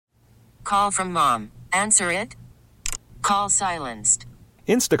Call from mom. Answer it. Call silenced.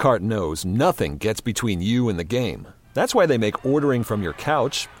 Instacart knows nothing gets between you and the game. That's why they make ordering from your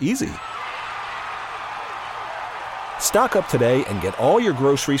couch easy. Stock up today and get all your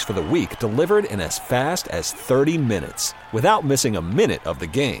groceries for the week delivered in as fast as 30 minutes without missing a minute of the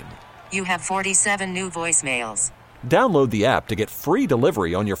game. You have 47 new voicemails. Download the app to get free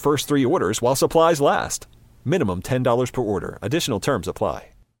delivery on your first 3 orders while supplies last. Minimum $10 per order. Additional terms apply.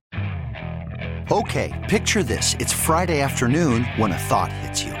 Okay, picture this. It's Friday afternoon when a thought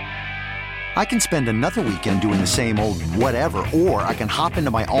hits you. I can spend another weekend doing the same old whatever, or I can hop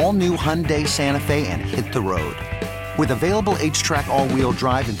into my all-new Hyundai Santa Fe and hit the road. With available H-Track all-wheel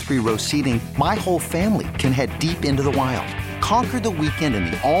drive and 3-row seating, my whole family can head deep into the wild. Conquer the weekend in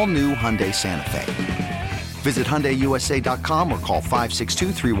the all-new Hyundai Santa Fe. Visit HyundaiUSA.com or call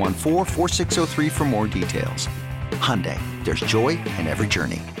 562-314-4603 for more details. Hyundai, there's joy in every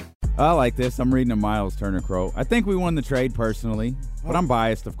journey. I like this. I'm reading a Miles Turner quote. I think we won the trade personally, but I'm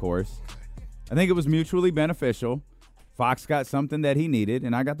biased, of course. I think it was mutually beneficial. Fox got something that he needed,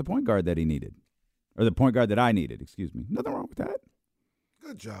 and I got the point guard that he needed. Or the point guard that I needed, excuse me. Nothing wrong with that.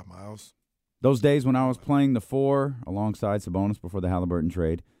 Good job, Miles. Those days when I was playing the 4 alongside Sabonis before the Haliburton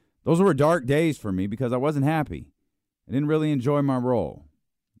trade, those were dark days for me because I wasn't happy. I didn't really enjoy my role.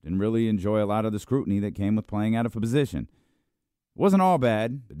 Didn't really enjoy a lot of the scrutiny that came with playing out of a position. It wasn't all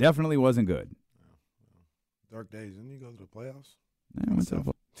bad. It definitely wasn't good. Dark days. Didn't you go to the playoffs?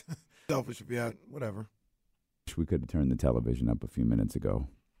 Selfish should be out. Whatever. Wish we could have turned the television up a few minutes ago.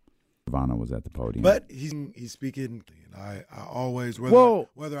 Ivana was at the podium. But he's speaking, and I always,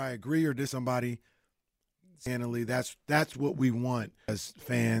 whether I agree or diss somebody, candidly, that's what we want as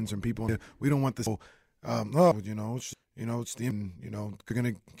fans and people. We don't want this. It's the they're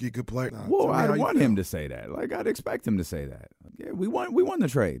gonna get good players. Well, I want him to say that. Like I'd expect him to say that. Yeah, we won the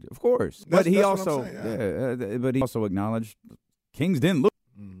trade, of course. But he also, but he also acknowledged Kings didn't lose.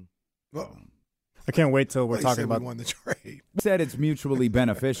 Well, I can't wait till we're talking about. We won the trade. Said it's mutually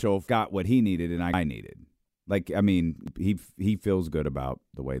beneficial. Got what he needed and I needed. Like I mean, he feels good about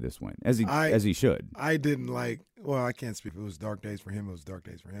the way this went as he should. I didn't like. Well, I can't speak. If it was dark days for him, it was dark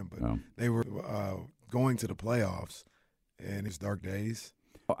days for him. But they were going to the playoffs. And it's dark days.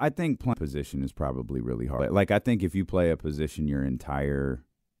 I think playing position is probably really hard. Like, I think if you play a position your entire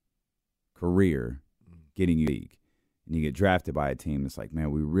career, getting you league, and you get drafted by a team that's like, man,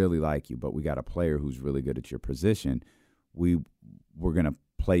 we really like you, but we got a player who's really good at your position. We're going to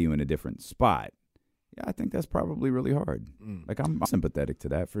play you in a different spot. Yeah, I think that's probably really hard. Like, I'm sympathetic to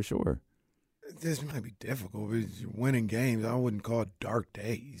that for sure. This might be difficult, but you're winning games. I wouldn't call it dark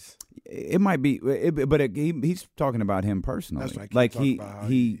days. It might be, he's talking about him personally. That's right. Like he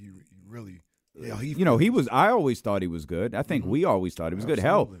really, he was. I always thought he was good. I think we always thought he was good.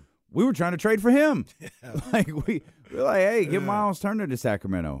 Hell, we were trying to trade for him. Yeah. Like we're like, hey, get Miles Turner to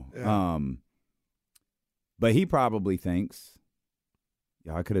Sacramento. Yeah. But he probably thinks,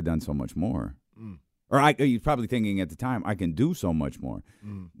 yeah, I could have done so much more. Or he's probably thinking at the time, I can do so much more.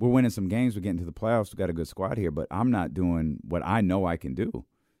 We're winning some games. We're getting to the playoffs. We've got a good squad here, but I'm not doing what I know I can do.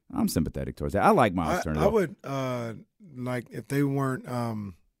 I'm sympathetic towards that. I like Miles Turner. I would like if they weren't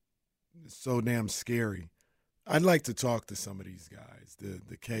so damn scary. I'd like to talk to some of these guys,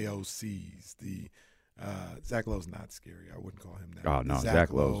 the KOCs, Zach Lowe's not scary. I wouldn't call him that. Oh, no,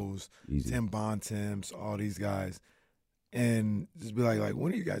 Zach Lowe's easy. Tim Bontemps, all these guys. And just be like,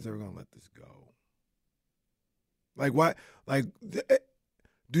 when are you guys ever going to let this go? Like, why? Like,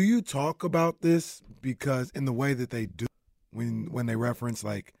 do you talk about this because in the way that they do when they reference,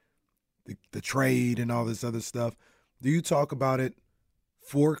 like, the trade and all this other stuff, do you talk about it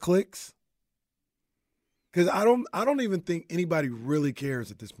for clicks? Because I don't even think anybody really cares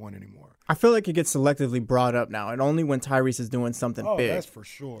at this point anymore. I feel like it gets selectively brought up now, and only when Tyrese is doing something big. Oh, that's for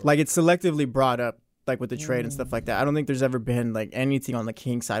sure. Like, it's selectively brought up, like with the trade and stuff like that. I don't think there's ever been like anything on the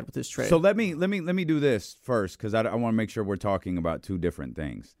King side with this trade. So let me do this first because I want to make sure we're talking about two different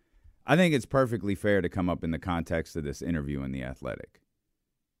things. I think it's perfectly fair to come up in the context of this interview in The Athletic.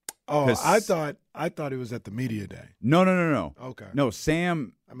 Oh, I thought it was at the media day. No. Okay. No,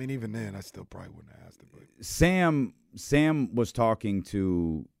 Sam. I mean, even then, I still probably wouldn't have asked it. But. Sam was talking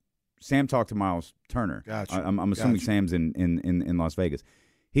to. Sam talked to Miles Turner. Gotcha. I'm assuming Sam's in Las Vegas.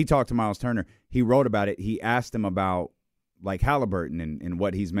 He talked to Miles Turner. He wrote about it. He asked him about like Haliburton and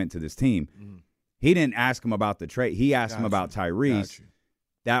what he's meant to this team. Mm-hmm. He didn't ask him about the trade. He asked him about Tyrese.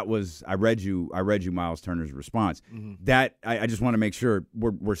 That was I read you Miles Turner's response. Mm-hmm. That I just want to make sure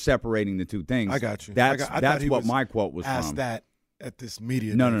we're separating the two things. I got you. That's what my quote was asked from. That at this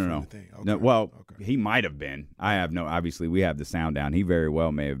media. No. Thing. Okay. No. Well, he might have been. I have no. Obviously, we have the sound down. He very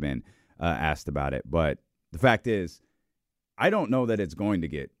well may have been. asked about it. But the fact is, I don't know that it's going to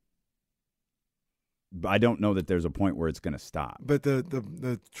get. I don't know that there's a point where it's going to stop. But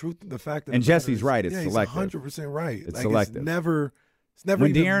the truth, the fact that and Jesse's right, it's selective. He's 100% right. It's selective. It's never when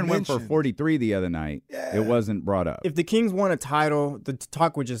even De'Aaron went mentioned. for 43 the other night, it wasn't brought up. If the Kings won a title, the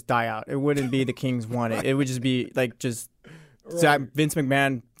talk would just die out. It wouldn't be the Kings won it. It would just be like Vince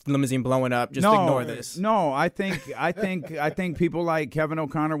McMahon limousine blowing up. Just ignore this. No, I think people like Kevin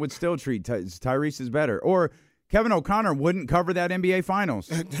O'Connor would still treat Tyrese as better. Or Kevin O'Connor wouldn't cover that NBA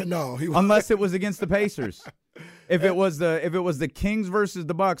Finals. No, unless it was against the Pacers. If it was the Kings versus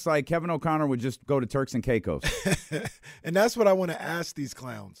the Bucks, like Kevin O'Connor would just go to Turks and Caicos. And that's what I want to ask these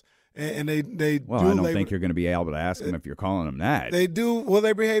clowns. And they well, I don't think you're going to be able to ask them if you're calling them that. They do. Well,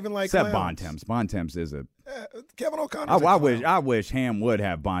 they're behaving like except clowns. Bontemps. Bontemps is a Kevin O'Connor. I wish Ham would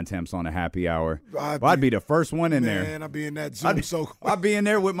have Bontemps on a happy hour. I'd be the first one in there. Man, I'd be in that Zoom so quick. I'd be in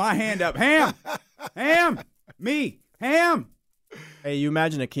there with my hand up. Ham, Ham. Hey, you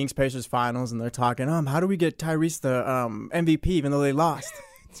imagine a Kings Pacers finals and they're talking, how do we get Tyrese the MVP even though they lost?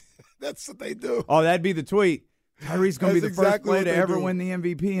 That's what they do. Oh, that'd be the tweet. Tyrese going to be the first player to ever do. win the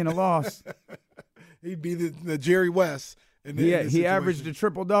MVP in a loss. He'd be the Jerry West. He averaged a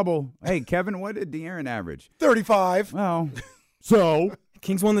triple-double. Hey, Kevin, what did De'Aaron average? 35. Well, so.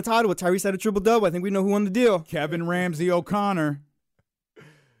 Kings won the title with Tyrese had a triple-double. I think we know who won the deal. Kevin Ramsey O'Connor.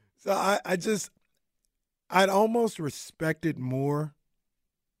 So I'd almost respect it more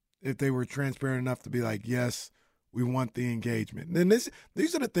if they were transparent enough to be like, yes, we want the engagement. And then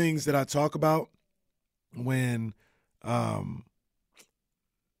these are the things that I talk about when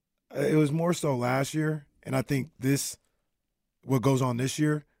it was more so last year, and I think what goes on this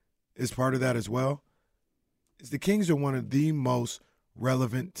year is part of that as well, is the Kings are one of the most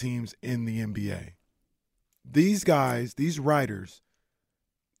relevant teams in the NBA. These guys, these writers,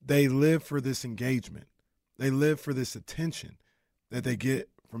 they live for this engagement. They live for this attention that they get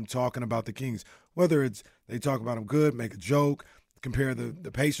from talking about the Kings. Whether it's they talk about them good, make a joke, compare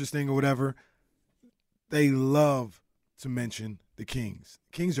the Pacers thing or whatever, they love to mention the Kings.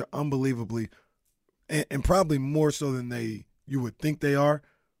 Kings are unbelievably, and probably more so than you would think they are,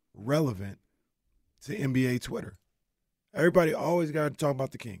 relevant to NBA Twitter. Everybody always got to talk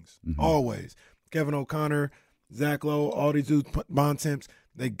about the Kings. Mm-hmm. Always. Kevin O'Connor, Zach Lowe, all these dudes, Bontemps,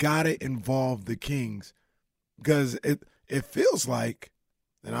 they got to involve the Kings. Because it feels like,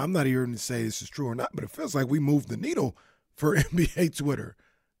 and I'm not here to say this is true or not, but it feels like we moved the needle for NBA Twitter.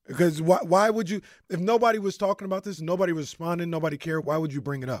 Because why would you, if nobody was talking about this, nobody was responding, nobody cared, why would you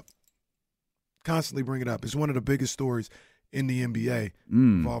bring it up? Constantly bring it up. It's one of the biggest stories in the NBA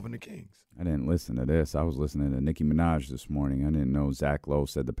involving the Kings. I didn't listen to this. I was listening to Nicki Minaj this morning. I didn't know Zach Lowe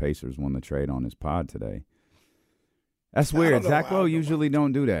said the Pacers won the trade on his pod today. That's weird. Zach Lowe usually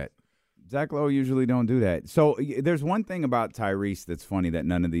don't do that. Zach Lowe usually don't do that. So there's one thing about Tyrese that's funny that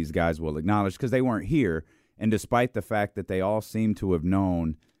none of these guys will acknowledge because they weren't here. And despite the fact that they all seem to have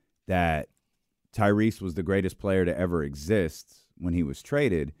known that Tyrese was the greatest player to ever exist when he was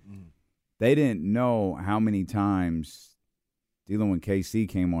traded, they didn't know how many times D'Lo and KC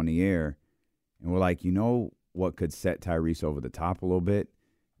came on the air and were like, you know what could set Tyrese over the top a little bit?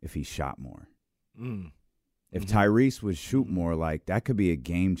 If he shot more. If Tyrese would shoot more, like that could be a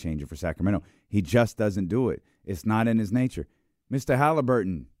game changer for Sacramento. He just doesn't do it. It's not in his nature. Mr.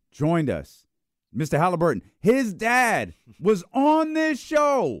 Haliburton joined us. Mr. Haliburton, his dad was on this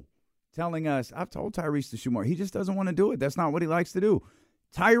show telling us, I've told Tyrese to shoot more. He just doesn't want to do it. That's not what he likes to do.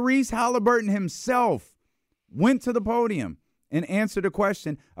 Tyrese Haliburton himself went to the podium and answered a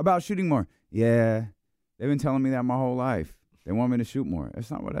question about shooting more. Yeah, they've been telling me that my whole life. They want me to shoot more. That's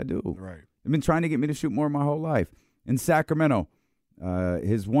not what I do. Right. They've been trying to get me to shoot more my whole life. In Sacramento,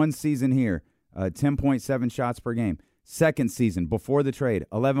 his one season here, 10.7 shots per game. Second season, before the trade,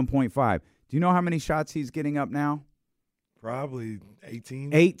 11.5. Do you know how many shots he's getting up now? Probably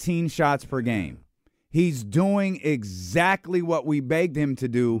 18. 18 shots per game. He's doing exactly what we begged him to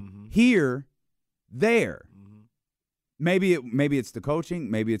do here, there. Maybe it's the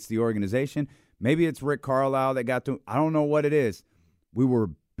coaching. Maybe it's the organization. Maybe it's Rick Carlisle that got to. I don't know what it is. We were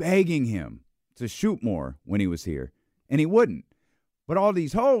begging him to shoot more when he was here, and he wouldn't. But all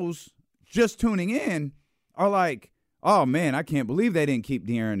these hoes just tuning in are like, oh, man, I can't believe they didn't keep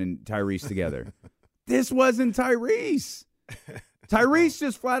De'Aaron and Tyrese together. This wasn't Tyrese. Tyrese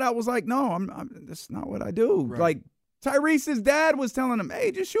just flat out was like, no, that's not what I do. Right. Like, Tyrese's dad was telling him,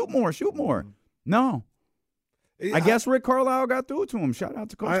 hey, just shoot more. No. I guess Rick Carlisle got through to him. Shout out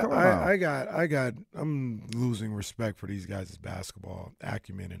to Coach Carlisle. I'm losing respect for these guys' basketball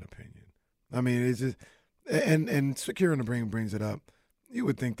acumen and opinion. I mean, it's just, and Secure in the Brain brings it up. You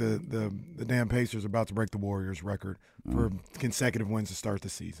would think the damn Pacers are about to break the Warriors record for consecutive wins to start the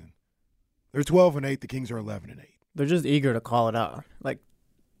season. They're 12-8. The Kings are 11-8. They're just eager to call it out. Like,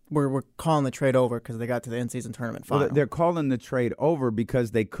 we're calling the trade over because they got to the in-season tournament final. Well, they're calling the trade over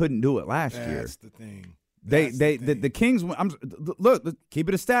because they couldn't do it last year. That's the thing. The Kings. Look, keep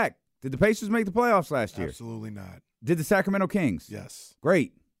it a stack. Did the Pacers make the playoffs last year? Absolutely not. Did the Sacramento Kings? Yes.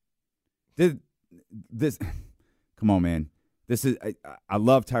 Great. Did this? Come on, man. This is. I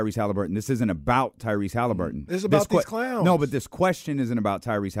love Tyrese Haliburton. This isn't about Tyrese Haliburton. This is about these clowns. No, but this question isn't about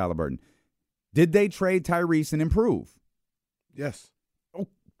Tyrese Haliburton. Did they trade Tyrese and improve? Yes.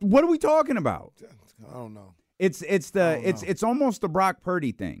 What are we talking about? I don't know. It's almost the Brock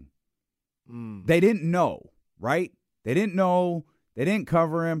Purdy thing. They didn't know, right? They didn't know. They didn't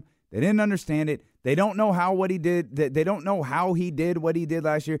cover him. They didn't understand it. They don't know what he did. They don't know how he did what he did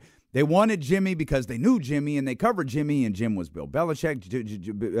last year. They wanted Jimmy because they knew Jimmy and they covered Jimmy, and Jim was Bill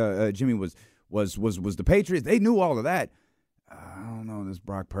Belichick. Jimmy was the Patriots. They knew all of that. I don't know this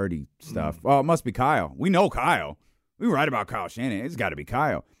Brock Purdy stuff. Oh, it must be Kyle. We know Kyle. We write about Kyle Shanahan. It's got to be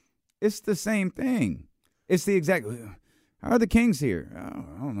Kyle. It's the same thing. It's the exact. How are the Kings here?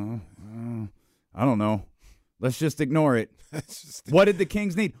 I don't know. Let's just ignore it. What did the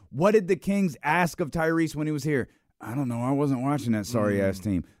Kings need? What did the Kings ask of Tyrese when he was here? I don't know. I wasn't watching that sorry-ass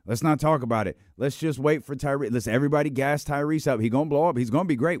team. Let's not talk about it. Let's just wait for Tyrese. Let's everybody gas Tyrese up. He's going to blow up. He's going to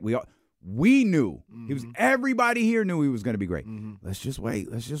be great. We knew. Everybody here knew he was going to be great. Let's just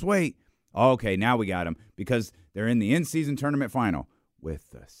wait. Let's just wait. Okay, now we got him because they're in the in-season tournament final with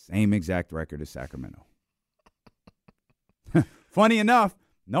the same exact record as Sacramento. Funny enough,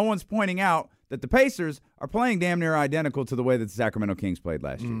 no one's pointing out that the Pacers are playing damn near identical to the way that the Sacramento Kings played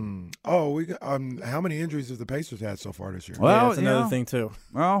last year. Oh, we got, how many injuries have the Pacers had so far this year? Well, that's another thing too.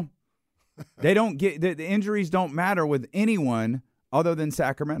 Well, they don't get the injuries don't matter with anyone other than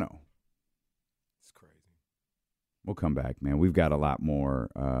Sacramento. It's crazy. We'll come back, man. We've got a lot more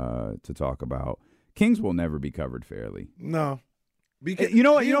to talk about. Kings will never be covered fairly. No. You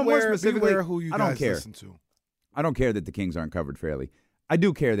know what? More specifically, who you I guys don't care. listen to. I don't care that the Kings aren't covered fairly. I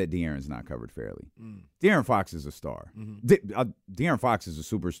do care that De'Aaron's not covered fairly. De'Aaron Fox is a star. De'Aaron Fox is a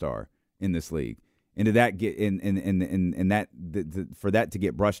superstar in this league. And to that get in that for that to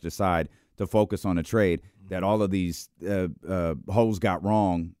get brushed aside to focus on a trade that all of these hoes got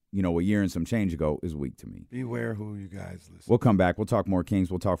wrong, a year and some change ago is weak to me. Beware who you guys listen. We'll come back. We'll talk more Kings.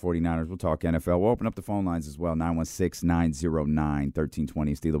 We'll talk 49ers. We'll talk NFL. We'll open up the phone lines as well. 916-909-1320.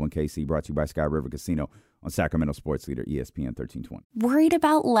 Steeler 1KC brought to you by Sky River Casino on Sacramento Sports Leader ESPN 1320. Worried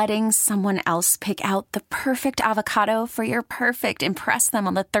about letting someone else pick out the perfect avocado for your perfect impress them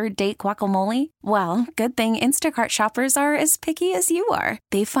on the third date guacamole? Well, good thing Instacart shoppers are as picky as you are.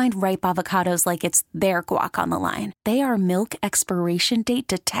 They find ripe avocados like it's their guac on the line. They are milk expiration date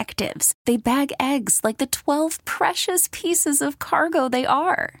detectives. They bag eggs like the 12 precious pieces of cargo they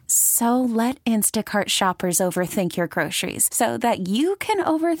are. So let Instacart shoppers overthink your groceries so that you can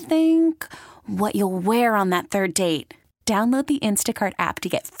overthink what you'll wear on that third date. Download the Instacart app to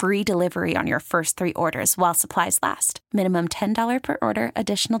get free delivery on your first 3 orders while supplies last. Minimum $10 per order.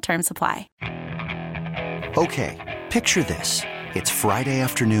 Additional terms apply. Okay, picture this. It's Friday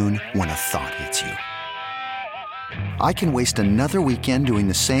afternoon when a thought hits you. I can waste another weekend doing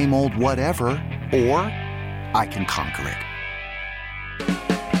the same old whatever, or I can conquer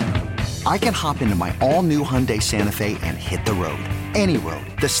it. I can hop into my all-new Hyundai Santa Fe and hit the road. Any road.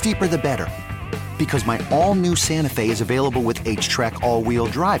 The steeper, the better. Because my all-new Santa Fe is available with H-Track all-wheel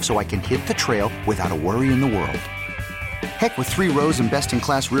drive, so I can hit the trail without a worry in the world. Heck, with 3 rows and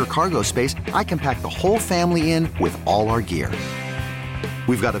best-in-class rear cargo space, I can pack the whole family in with all our gear.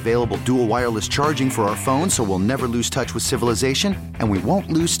 We've got available dual wireless charging for our phones, so we'll never lose touch with civilization, and we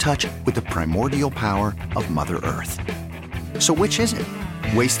won't lose touch with the primordial power of Mother Earth. So which is it?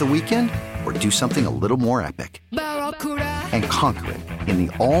 Waste the weekend or do something a little more epic? And conquer it in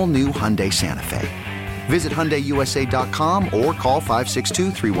the all-new Hyundai Santa Fe. Visit HyundaiUSA.com or call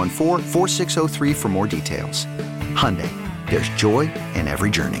 562-314-4603 for more details. Hyundai, there's joy in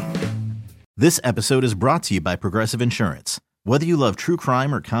every journey. This episode is brought to you by Progressive Insurance. Whether you love true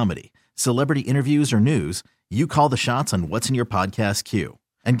crime or comedy, celebrity interviews or news, you call the shots on what's in your podcast queue.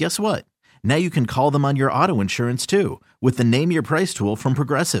 And guess what? Now you can call them on your auto insurance too with the Name Your Price tool from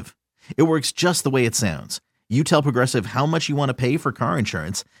Progressive. It works just the way it sounds. You tell Progressive how much you want to pay for car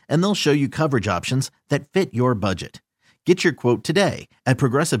insurance, and they'll show you coverage options that fit your budget. Get your quote today at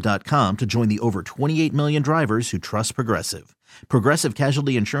Progressive.com to join the over 28 million drivers who trust Progressive. Progressive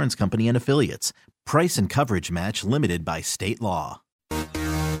Casualty Insurance Company and Affiliates. Price and coverage match limited by state law.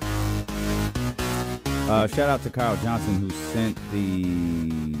 Shout out to Kyle Johnson, who sent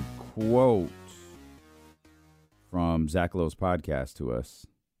the quote from Zach Lowe's podcast to us.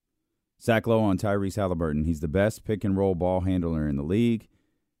 Zach Lowe on Tyrese Haliburton. He's the best pick-and-roll ball handler in the league.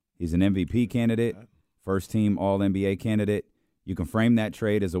 He's an MVP candidate, first-team All-NBA candidate. You can frame that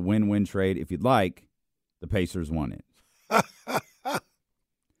trade as a win-win trade. If you'd like, the Pacers won it.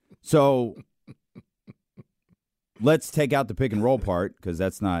 So let's take out the pick-and-roll part because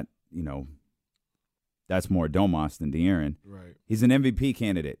that's not, that's more Domas than De'Aaron. Right. He's an MVP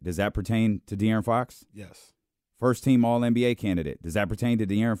candidate. Does that pertain to De'Aaron Fox? Yes. First-team All-NBA candidate. Does that pertain to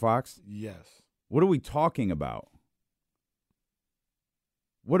De'Aaron Fox? Yes. What are we talking about?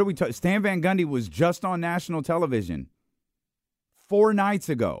 Stan Van Gundy was just on national television 4 nights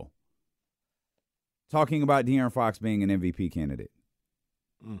ago talking about De'Aaron Fox being an MVP candidate.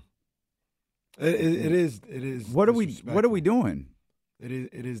 It is. What are we doing? It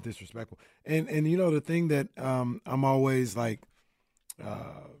is disrespectful. And the thing that I'm always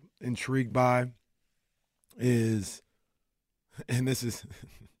intrigued by is, and this is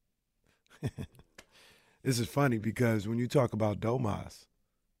this is funny because when you talk about Domas,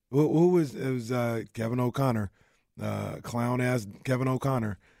 it was Kevin O'Connor, clown ass Kevin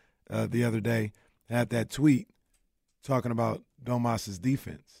O'Connor, the other day had that tweet talking about Domas's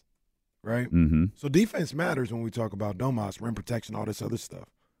defense, right? Mm-hmm. So defense matters when we talk about Domas, rim protection, all this other stuff.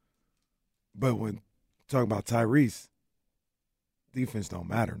 But when talk about Tyrese, defense don't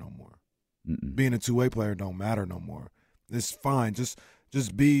matter no more. Mm-mm. Being a two-way player don't matter no more. It's fine. Just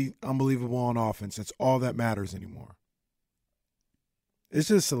be unbelievable on offense. That's all that matters anymore. It's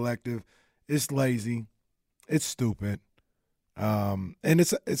just selective. It's lazy. It's stupid. And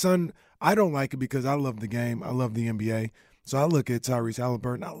I don't like it because I love the game. I love the NBA. So I look at Tyrese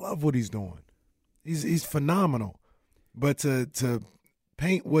Haliburton. I love what he's doing. He's phenomenal. But to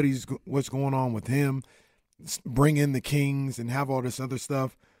paint what's going on with him, bring in the Kings and have all this other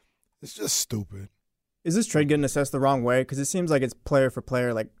stuff, it's just stupid. Is this trade getting assessed the wrong way? Because it seems like it's player for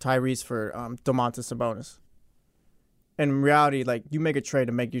player, like Tyrese for Domantas Sabonis. In reality, you make a trade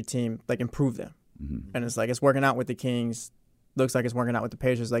to make your team improve them, and it's working out with the Kings. Looks like it's working out with the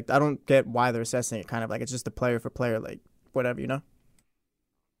Pacers. I don't get why they're assessing it. Kind of it's just a player for player, whatever,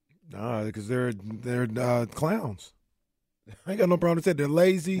 Nah, because they're clowns. I ain't got no problem to say they're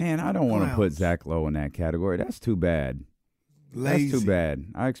lazy. Man, I don't want to put Zach Lowe in that category. That's too bad. Lazy. That's too bad.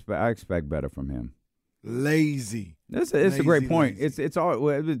 I expect better from him. Lazy. It's a great point. Lazy. It's all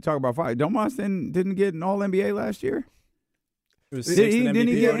we talk about. Domas didn't get an All NBA last year. Didn't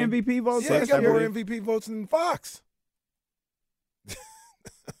he get MVP votes? Yeah, he got more MVP votes than Fox.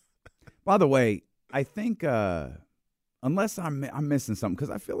 By the way, I think unless I'm missing something, because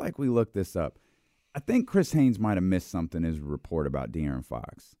I feel like we looked this up. I think Chris Haynes might have missed something in his report about De'Aaron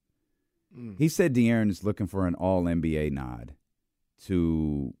Fox. He said De'Aaron is looking for an All NBA nod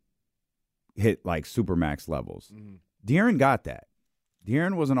to hit Supermax levels. De'Aaron got that.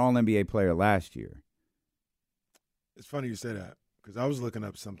 De'Aaron was an All NBA player last year. It's funny you say that because I was looking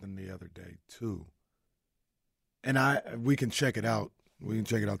up something the other day too, and we can check it out. We can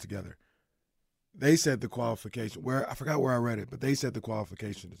check it out together. They said the qualification. I forgot where I read it, but they said the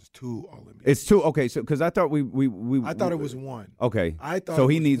qualification is 2 All NBA. It's 2. Okay, so because I thought I thought it was 1. Okay, I thought so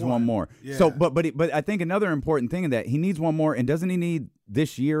he needs one more. Yeah. So, but I think another important thing in that he needs one more, and doesn't he need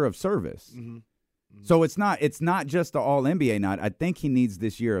this year of service? Mm-hmm. So it's not just the All NBA nod. I think he needs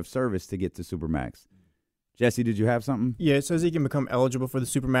this year of service to get to Supermax. Jesse, did you have something? Yeah, it says he can become eligible for the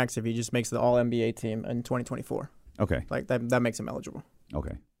Supermax if he just makes the All NBA team in 2024. Okay, that makes him eligible.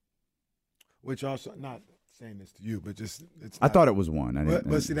 Okay. Which also, not saying this to you, but just it's. I thought it was 1.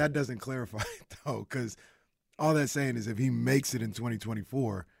 But see, that doesn't clarify it, though, because all that's saying is if he makes it in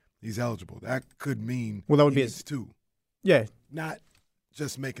 2024, he's eligible. That could mean that would be 2. Yeah, not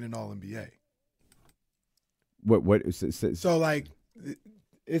just making an All NBA. What? So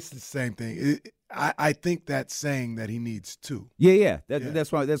it's the same thing. I think that's saying that he needs 2. Yeah.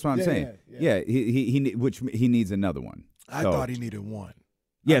 That's what I'm saying. Yeah. He needs another one. I thought he needed 1.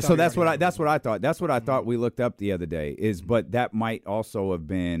 Yeah, so that's what I thought. That's what I thought we looked up the other day. But that might also have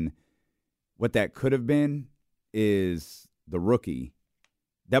been what that could have been is the rookie.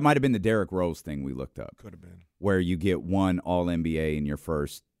 That might have been the Derrick Rose thing we looked up. Could have been where you get 1 All NBA in your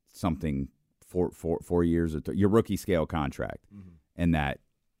first 4 years or your rookie scale contract, and that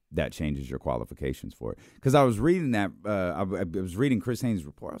changes your qualifications for it. Because I was reading that I was reading Chris Haynes'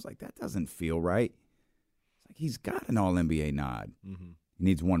 report. I was like, that doesn't feel right. It's he's got an All NBA nod. He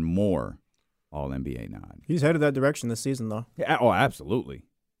needs 1 more All-NBA nod. He's headed that direction this season, though. Yeah, absolutely.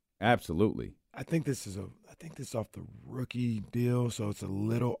 Absolutely. I think this is off the rookie deal, so it's a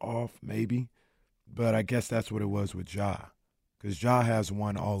little off maybe. But I guess that's what it was with Ja, because Ja has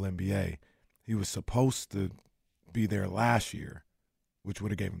one All-NBA. He was supposed to be there last year, which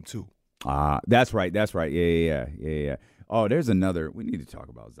would have gave him 2. That's right. Yeah. Oh, there's another. We need to talk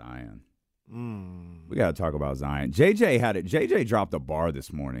about Zion. We got to talk about Zion. JJ dropped a bar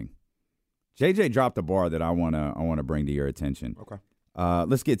this morning. JJ dropped a bar that I wanna bring to your attention. Okay.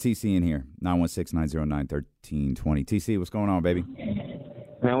 Let's get TC in here. 916-909-1320. TC, what's going on, baby?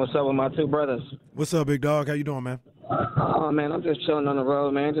 Man, what's up with my 2 brothers? What's up, big dog? How you doing, man? Oh, man, I'm just chilling on the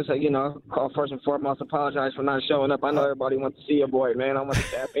road, man. Just, call first and foremost, apologize for not showing up. I know everybody wants to see your boy, man. I want to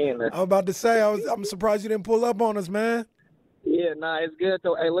tap in, man. I was about to say, I'm surprised you didn't pull up on us, man. Yeah, it's good,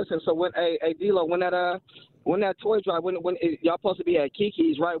 though. Hey, listen, so D-Lo, when that toy drive, when y'all supposed to be at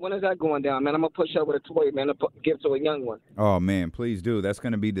Kiki's, right? When is that going down, man? I'm going to push up with a toy, man, to give to a young one. Oh, man, please do. That's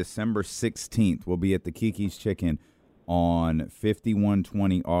going to be December 16th. We'll be at the Kiki's Chicken on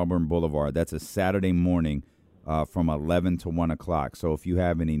 5120 Auburn Boulevard. That's a Saturday morning from 11 to 1 o'clock. So if you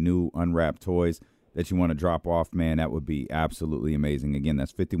have any new unwrapped toys that you want to drop off, man, that would be absolutely amazing. Again,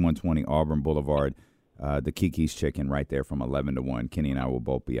 that's 5120 Auburn Boulevard, the Kiki's Chicken right there from 11 to 1. Kenny and I will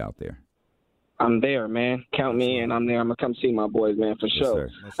both be out there. I'm there, man. Count me in. I'm there. I'm going to come see my boys, man, for sure.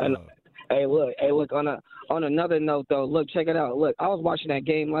 And, hey, look, on another note, though, look, check it out. Look, I was watching that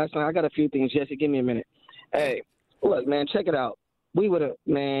game last night. I got a few things. Jesse, give me a minute. Hey, look, man, check it out. We would have,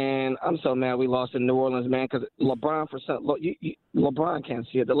 man, I'm so mad we lost in New Orleans, man, because LeBron, LeBron can't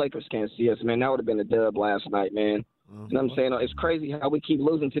see it. The Lakers can't see us, man. That would have been a dub last night, man. You know what I'm saying? It's crazy how we keep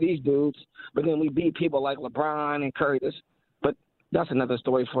losing to these dudes, but then we beat people like LeBron and Curry. But that's another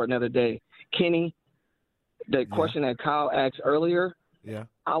story for another day. Kenny, the question that Kyle asked earlier,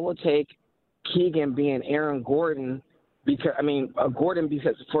 I will take Keegan being Aaron Gordon because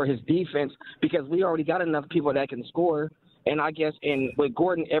for his defense, because we already got enough people that can score. And I guess with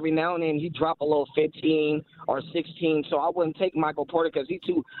Gordon, every now and then he drop a little 15 or 16. So I wouldn't take Michael Porter because he's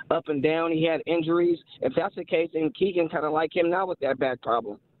too up and down. He had injuries. If that's the case, then Keegan kind of like him now with that back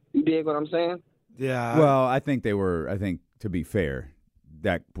problem. You dig what I'm saying? Yeah. Well, I think to be fair,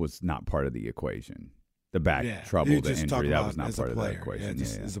 that was not part of the equation. The back trouble, the injury, that was not part of the equation.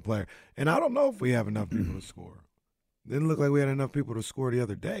 Yeah, as a player. And I don't know if we have enough people to score. Didn't look like we had enough people to score the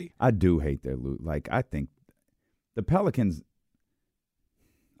other day. I do hate their loot. Like, I think the Pelicans,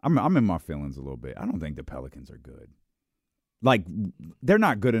 I'm in my feelings a little bit. I don't think the Pelicans are good. Like, they're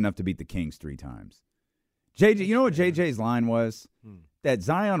not good enough to beat the Kings 3 times. JJ, you know what JJ's line was? That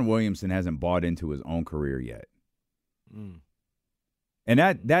Zion Williamson hasn't bought into his own career yet. And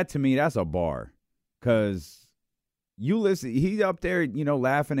that to me, that's a bar. Because you listen, he's up there,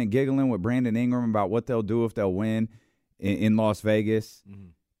 laughing and giggling with Brandon Ingram about what they'll do if they'll win in Las Vegas.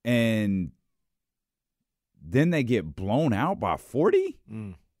 And then they get blown out by 40?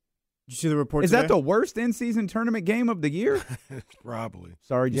 Did you see the report Is today? that the worst in-season tournament game of the year? Probably.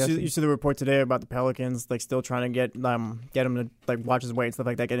 Sorry, Jesse. You see the report today about the Pelicans, like, still trying to get him to, like, watch his weight and stuff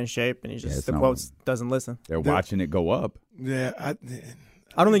like that, get in shape, and he just, the quotes, doesn't listen. They're watching it go up. Yeah, I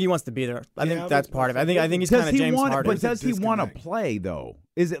don't think he wants to be there. I think that's part of it. I think he's kind of James Harden. But does he want to play, though?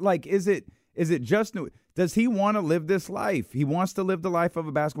 Is it just new? Does he want to live this life? He wants to live the life of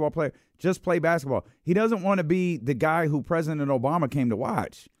a basketball player. Just play basketball. He doesn't want to be the guy who President Obama came to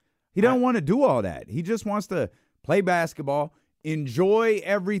watch. He doesn't want to do all that. He just wants to play basketball, enjoy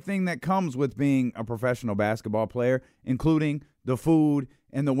everything that comes with being a professional basketball player, including the food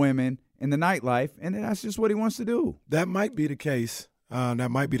and the women and the nightlife, and that's just what he wants to do. That might be the case.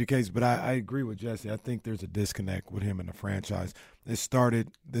 But I agree with Jesse. I think there's a disconnect with him and the franchise. It started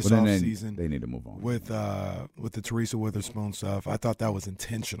this offseason. They need to move on. With the Teresa Witherspoon stuff. I thought that was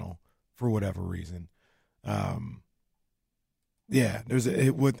intentional for whatever reason.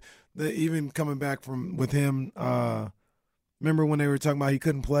 Even coming back with him. Remember when they were talking about he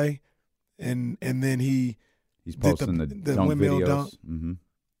couldn't play, and then he's posting the dunk windmill videos. dunk. Mm-hmm.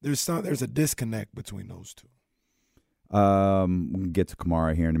 There's a disconnect between those two. We'll get to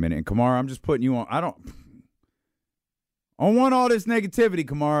Kamara here in a minute. And Kamara, I'm just putting you on. I don't want all this negativity,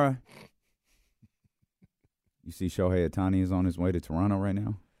 Kamara. You see Shohei Ohtani is on his way to Toronto right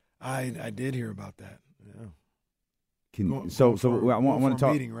now? I did hear about that. Yeah. I want to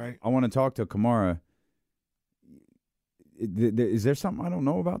talk. Meeting, right? I want to talk to Kamara. Is there something I don't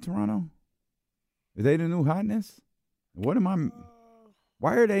know about Toronto? Are they the new hotness? What am I?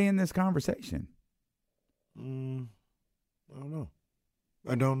 Why are they in this conversation? I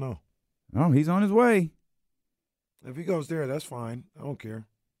don't know. Oh, he's on his way. If he goes there, that's fine. I don't care.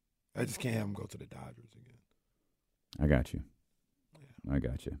 I just can't have him go to the Dodgers again. I got you.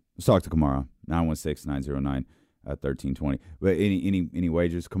 Let's talk to Kamara. 916-909-1320. 1320. But any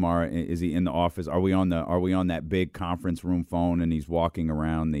wagers? Kamara, is he in the office? Are we on that big conference room phone and he's walking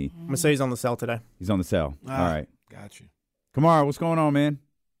around the? I'm gonna say he's on the cell today. He's on the cell. All right, got you. Kamara, what's going on, man?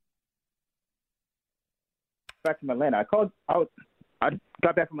 Back from Atlanta. I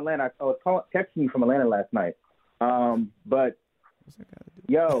got back from Atlanta. I was texting you from Atlanta last night. But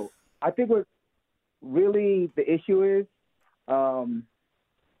I think what really the issue is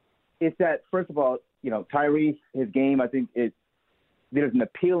that, first of all, Tyrese, his game, I think there's an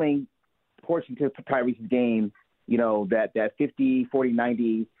appealing portion to Tyrese's game, that 50, 40,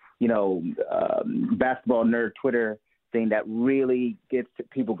 90, basketball nerd Twitter thing that really gets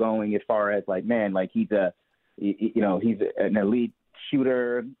people going as far as like, man, like he's an elite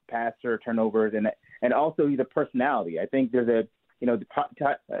shooter, passer, turnovers, and also he's a personality. I think there's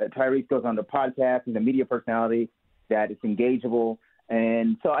Tyrese goes on the podcast. He's a media personality that is engageable.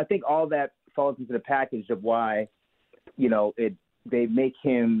 And so I think all that falls into the package of why, they make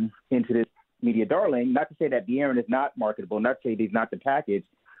him into this media darling. Not to say that De'Aaron is not marketable, not to say he's not the package,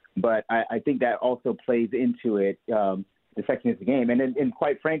 but I think that also plays into it, the sexiness of the game. And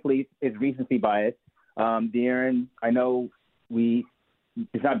quite frankly, is recency bias. De'Aaron, I know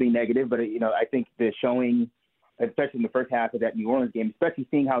it's not being negative, but, I think the showing, especially in the first half of that New Orleans game, especially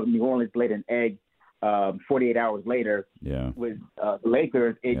seeing how New Orleans laid an egg 48 hours later with the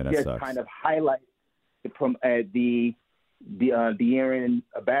Lakers, it just sucks. Kind of highlights the De'Aaron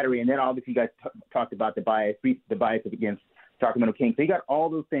battery. And then obviously you guys talked about the bias against Sacramento Kings. So you got all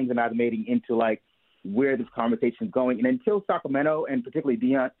those things amalgamating into like where this conversation is going. And until Sacramento and particularly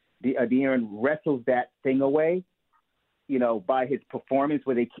De'Aaron wrestles that thing away, by his performance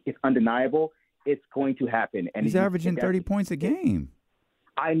where it's undeniable, it's going to happen. And he's averaging 30 points a game.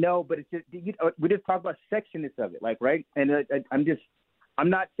 I know, but it's just, we just talk about sectionness of it, like, right? And I'm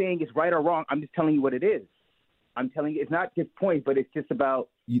not saying it's right or wrong. I'm just telling you what it is. I'm telling you, it's not just points, but it's just about,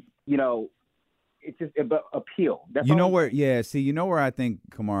 it's just about appeal. That's where I think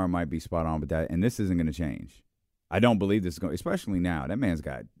Kamara might be spot on with that, and this isn't going to change. I don't believe this is going, especially now. That man's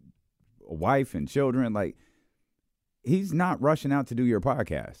got a wife and children. Like, he's not rushing out to do your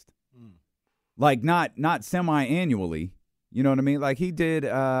podcast. Like, not semi-annually. You know what I mean? Like he did,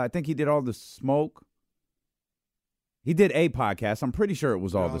 I think he did All the Smoke. He did a podcast. I'm pretty sure it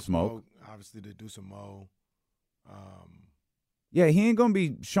was All the Smoke. Obviously, they do some Mo. Yeah, he ain't going to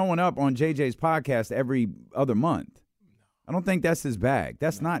be showing up on JJ's podcast every other month. I don't think that's his bag.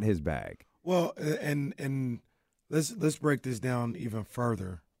 That's not his bag. Well, and let's break this down even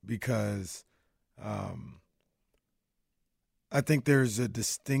further because I think there's a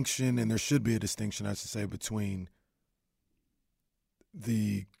distinction, and there should be a distinction, I should say, between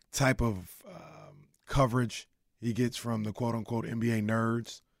the type of coverage he gets from the quote-unquote NBA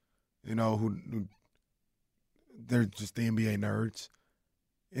nerds, who they're just the NBA nerds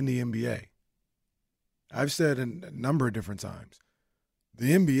in the NBA. I've said a number of different times,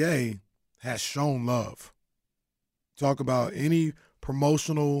 the NBA has shown love. Talk about any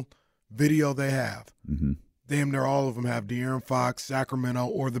promotional video they have. Mm-hmm. Damn near all of them have De'Aaron Fox, Sacramento,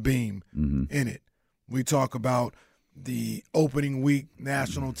 or The Beam in it. We talk about the opening week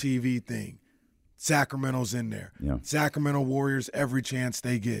national TV thing. Sacramento's in there. Yeah. Sacramento Warriors every chance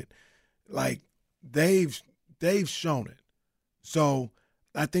they get. Like, they've shown it. So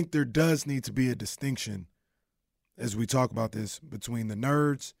I think there does need to be a distinction as we talk about this between the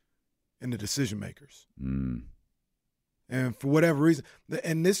nerds and the decision makers. And for whatever reason,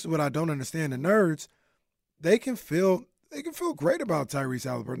 and this is what I don't understand, the nerds, they can feel great about Tyrese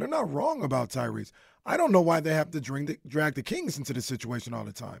Haliburton. They're not wrong about Tyrese. I don't know why they have to drag the Kings into this situation all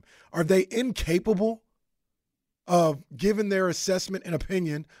the time. Are they incapable of giving their assessment and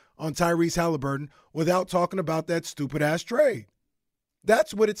opinion on Tyrese Haliburton without talking about that stupid-ass trade?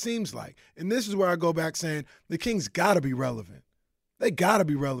 That's what it seems like. And this is where I go back saying the Kings got to be relevant. They got to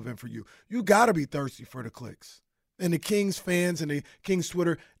be relevant for you. You got to be thirsty for the clicks. And the Kings fans and the Kings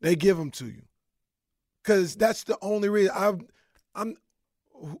Twitter, they give them to you. Because that's the only reason.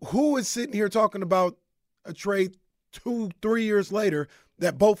 Who is sitting here talking about a trade 2-3 years later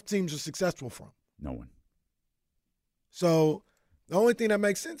that both teams are successful from? No one. So the only thing that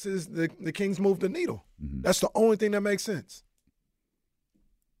makes sense is the Kings moved the needle. Mm-hmm. That's the only thing that makes sense.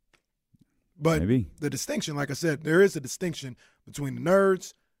 But maybe the distinction, like I said, there is a distinction between the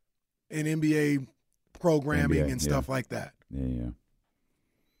nerds and NBA programming and stuff like that. Yeah.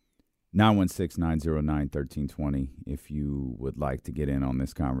 916-909-1320 if you would like to get in on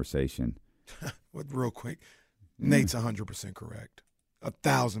this conversation. Real quick, Nate's 100% correct.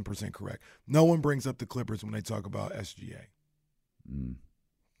 1,000% correct. No one brings up the Clippers when they talk about SGA.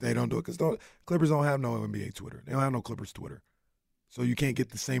 They don't do it because Clippers don't have no NBA Twitter. They don't have no Clippers Twitter. So you can't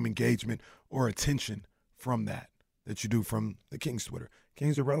get the same engagement or attention from that you do from the Kings Twitter.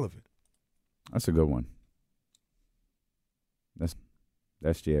 Kings are relevant. That's a good one. That's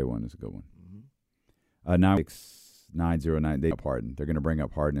SGA one is a good one. 96909. They up Harden. They're going to bring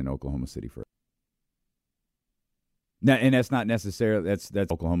up Harden in Oklahoma City first. Now, and that's not necessarily that's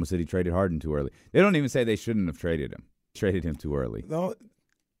Oklahoma City traded Harden too early. They don't even say they shouldn't have traded him. Traded him too early. No,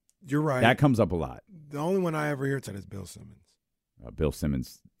 you're right. That comes up a lot. The only one I ever hear that is Bill Simmons. Bill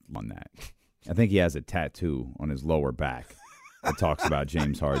Simmons on that. I think he has a tattoo on his lower back that talks about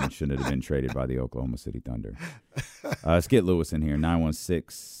James Harden shouldn't have been traded by the Oklahoma City Thunder. Let's get Lewis in here,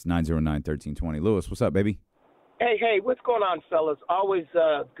 916-909-1320. Lewis, what's up, baby? Hey, what's going on, fellas? Always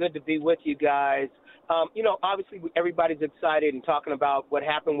good to be with you guys. Obviously everybody's excited and talking about what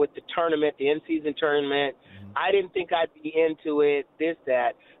happened with the tournament, the in-season tournament. I didn't think I'd be into it,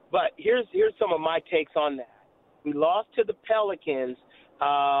 that. But here's some of my takes on that. We lost to the Pelicans,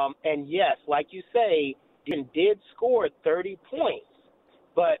 and yes, like you say, Dean did score 30 points.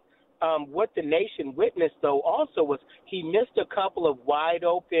 But what the nation witnessed, though, also was he missed a couple of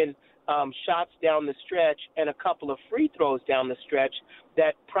wide-open shots down the stretch and a couple of free throws down the stretch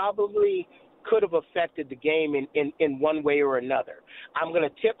that probably could have affected the game in one way or another. I'm going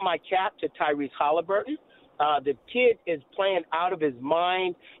to tip my cap to Tyrese Haliburton. The kid is playing out of his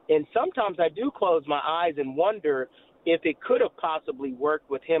mind, and sometimes I do close my eyes and wonder if it could have possibly worked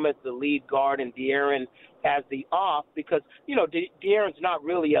with him as the lead guard and De'Aaron as the off, because, De'Aaron's not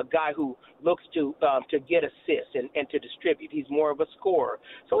really a guy who looks to get assists and to distribute. He's more of a scorer.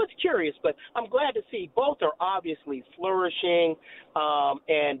 So it's curious, but I'm glad to see both are obviously flourishing, I'm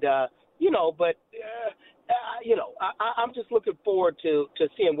just looking forward to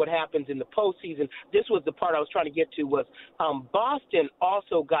seeing what happens in the postseason. This was the part I was trying to get to was Boston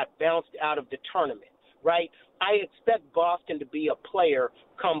also got bounced out of the tournament, right? I expect Boston to be a player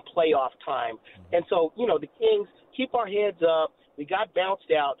come playoff time. And so, the Kings, keep our heads up. We got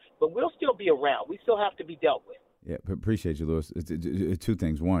bounced out, but we'll still be around. We still have to be dealt with. Yeah, appreciate you, Lewis. It's two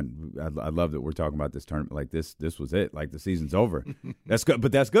things. One, I love that we're talking about this tournament like this. This was it. Like the season's over. That's good,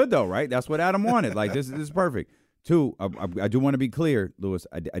 but that's good though, right? That's what Adam wanted. Like this is perfect. Two, I do want to be clear, Lewis.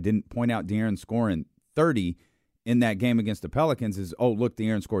 I didn't point out De'Aaron scoring 30 in that game against the Pelicans. Look,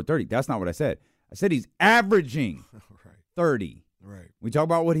 De'Aaron scored 30. That's not what I said. I said he's averaging 30. Right. We talk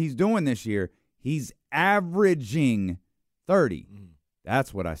about what he's doing this year. He's averaging 30.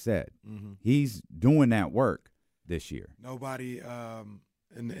 That's what I said. He's doing that work this year. Nobody, and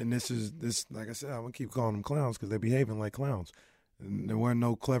this like I said, I'm gonna keep calling them clowns because they're behaving like clowns. And there weren't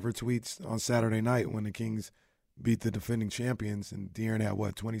no clever tweets on Saturday night when the Kings beat the defending champions, and De'Aaron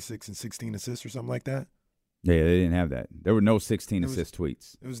had 26 and 16 assists or something like that. Yeah, they didn't have that. There were no 16 assist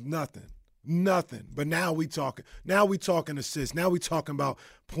tweets. It was nothing. But now we talking. Now we talking assists. Now we talking about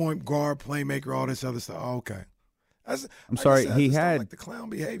point guard, playmaker, all this other stuff. Oh, okay. I'm sorry. He had like the clown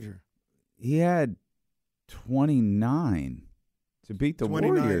behavior. He had 29 to beat the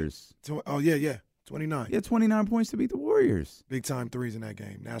 29. Warriors. 29. Yeah, 29 points to beat the Warriors. Big time threes in that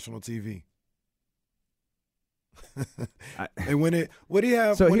game. National TV. They win it. What do you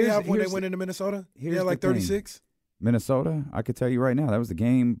have? What do you have when they went into Minnesota? He had like 36. Minnesota. I could tell you right now that was the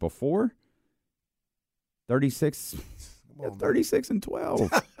game before. 36. 36 and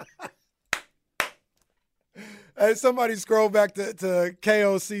 12. Hey, somebody scroll back to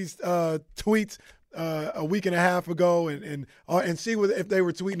KOC's tweets a week and a half ago and see if they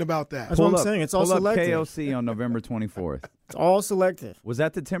were tweeting about that. That's what I'm saying. It's all selective. Pull up KOC on November 24th. It's all selective. Was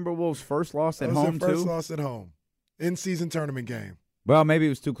that the Timberwolves' first loss at home, too? First loss at home. In-season tournament game. Well, maybe it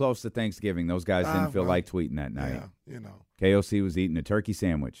was too close to Thanksgiving. Those guys didn't feel like tweeting that night. Yeah, KOC was eating a turkey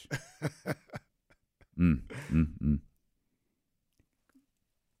sandwich.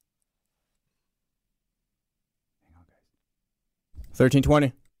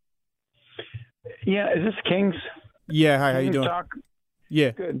 1320. Yeah, is this Kings? Yeah, hi, how you doing?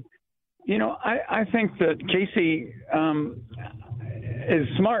 Yeah. Good. I think that Casey is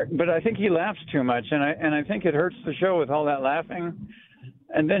smart, but I think he laughs too much, and I think it hurts the show with all that laughing.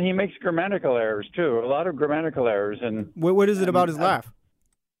 And then he makes grammatical errors too, a lot of grammatical errors. And what is it about his laugh?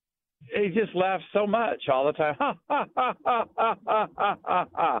 He just laughs so much all the time. Ha ha ha ha ha ha ha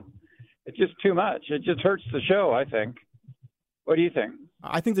ha. It's just too much. It just hurts the show, I think. What do you think?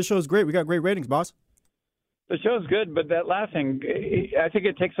 I think the show's great. We got great ratings, boss. The show's good, but that laughing, I think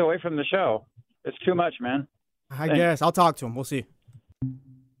it takes away from the show. It's too much, man. I guess. I'll talk to him. We'll see.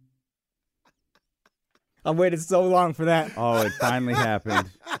 I've waited so long for that. Oh, it finally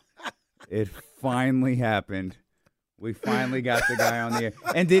happened. It finally happened. We finally got the guy on the air.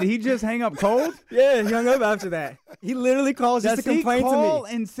 And did he just hang up cold? Yeah, he hung up after that. He literally calls just to complain to me. Does he call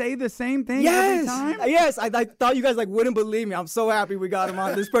and say the same thing every time? Yes. I thought you guys wouldn't believe me. I'm so happy we got him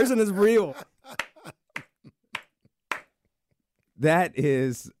on. This person is real. That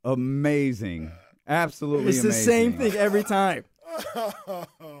is amazing. Absolutely amazing. It's the same thing every time.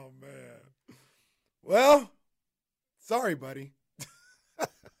 Oh, man. Well, sorry, buddy.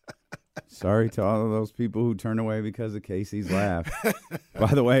 Sorry to all of those people who turn away because of Casey's laugh.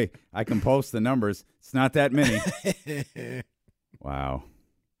 By the way, I can post the numbers. It's not that many. Wow.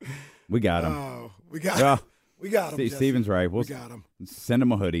 We got him. Oh, we got him. Steven's right. We got him. Send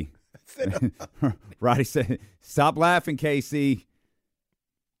him a hoodie. Roddy said, stop laughing, Casey.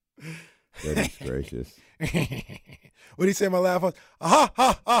 Goodness gracious. What did he say my laugh was? Ha,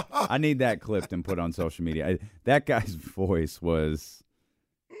 ha, ha, ha. I need that clipped and put on social media. That guy's voice was...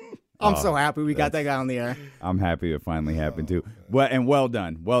 I'm so happy we got that guy on the air. I'm happy it finally happened, too. Well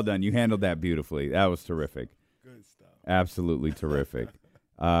done. Well done. You handled that beautifully. That was terrific. Good stuff. Absolutely terrific.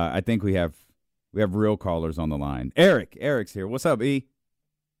 I think we have real callers on the line. Eric's here. What's up, E?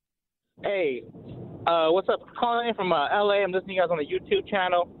 Hey, what's up? Calling in from L.A. I'm listening to you guys on the YouTube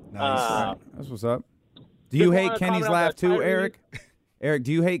channel. Nice. That's what's up. Do you hate Kenny's laugh, too, Eric? Eric,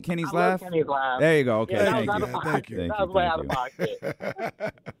 do you hate Kenny's laugh? Kenny's laugh. There you go. Okay, yeah, thank you. That was way out of pocket.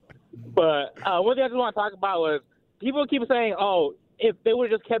 But one thing I just want to talk about was people keep saying, oh, if they would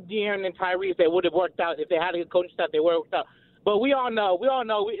have just kept De'Aaron and Tyrese, they would have worked out. If they had a good coaching staff, they would have worked out. But we all know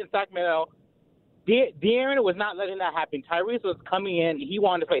in Sacramento, De'Aaron was not letting that happen. Tyrese was coming in. He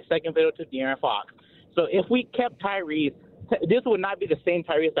wanted to play second fiddle to De'Aaron Fox. So if we kept Tyrese, this would not be the same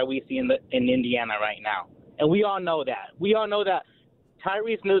Tyrese that we see in Indiana right now. And we all know that. We all know that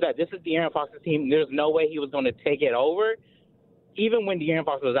Tyrese knew that this is De'Aaron Fox's team. There's no way he was going to take it over. Even when De'Aaron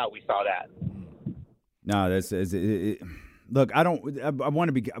Fox was out, we saw that. No, look, I want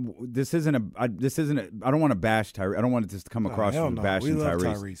to be. This isn't a. I don't want to bash Tyrese. I don't want it to come across as bashing we love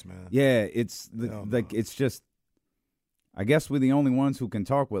Tyrese, man. Yeah, it's it's just. I guess we're the only ones who can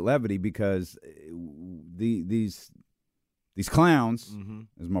talk with levity because these clowns,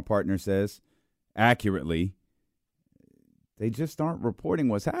 as my partner says, accurately, they just aren't reporting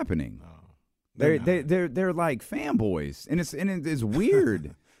what's happening. No. They're like fanboys, and it's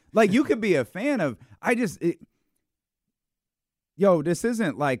weird. Like you could be a fan of. This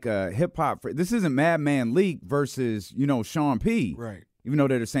isn't like a hip hop. This isn't Madman Leak versus Sean P. Right. Even though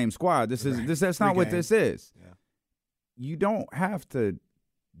they're the same squad, that's not what this is. Yeah. You don't have to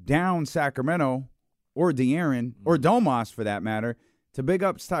down Sacramento or De'Aaron or Domas for that matter to big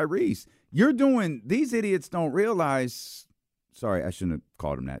up Tyrese. These idiots don't realize. Sorry, I shouldn't have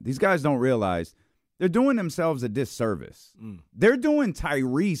called him that. These guys don't realize they're doing themselves a disservice. They're doing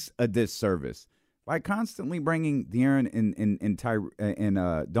Tyrese a disservice by constantly bringing De'Aaron and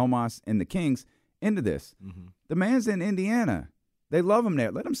Domas and the Kings into this. The man's in Indiana. They love him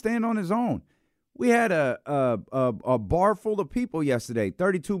there. Let him stand on his own. We had a bar full of people yesterday,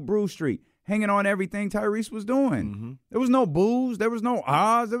 32 Brew Street, hanging on everything Tyrese was doing. There was no booze. There was no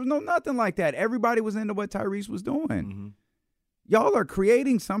odds. There was no nothing like that. Everybody was into what Tyrese was doing. Y'all are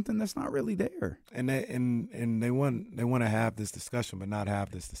creating something that's not really there. And they want to have this discussion, but not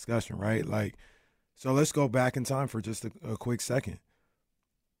have this discussion, right? Like, so let's go back in time for just a quick second.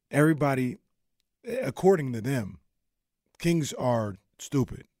 Everybody, according to them, Kings are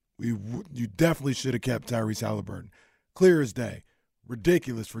stupid. You definitely should have kept Tyrese Haliburton. Clear as day.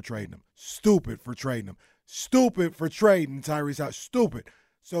 Ridiculous for trading him. Stupid for trading him. Stupid for trading Tyrese out. Stupid.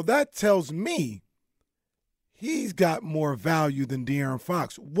 So that tells me he's got more value than De'Aaron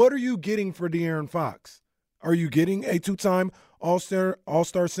Fox. What are you getting for De'Aaron Fox? Are you getting a two-time all-star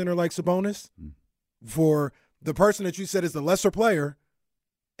center like Sabonis for the person that you said is the lesser player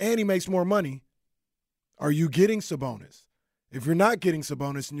and he makes more money? Are you getting Sabonis? If you're not getting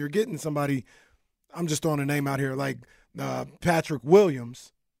Sabonis and you're getting somebody, I'm just throwing a name out here, like Patrick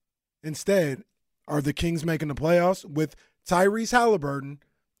Williams, instead, are the Kings making the playoffs with Tyrese Haliburton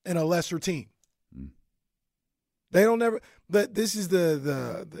and a lesser team? They don't never – but this is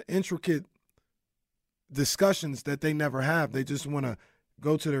the intricate discussions that they never have. They just want to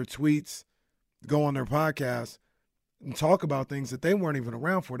go to their tweets, go on their podcasts, and talk about things that they weren't even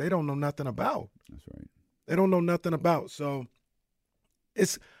around for. They don't know nothing about. That's right. They don't know nothing about. So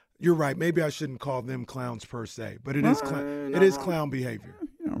you're right. Maybe I shouldn't call them clowns per se, but it is clown behavior.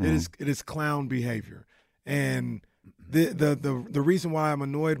 It is clown behavior. And the reason why I'm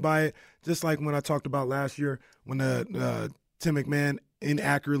annoyed by it, just like when I talked about last year when Tim McMahon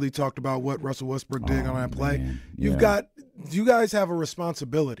inaccurately talked about what Russell Westbrook did on that play. You guys have a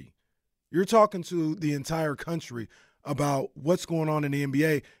responsibility. You're talking to the entire country about what's going on in the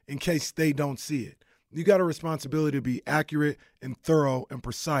NBA in case they don't see it. You got a responsibility to be accurate and thorough and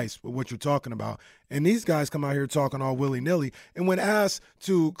precise with what you're talking about. And these guys come out here talking all willy-nilly. And when asked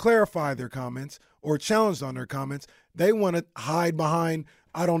to clarify their comments or challenged on their comments, they want to hide behind,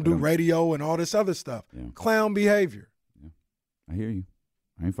 I don't do radio and all this other stuff. Yeah. Clown behavior. Yeah. I hear you.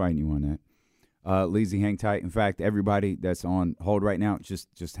 I ain't fighting you on that. Leezy, hang tight. In fact, everybody that's on hold right now,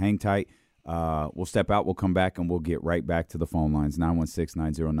 just hang tight. We'll step out. We'll come back, and we'll get right back to the phone lines.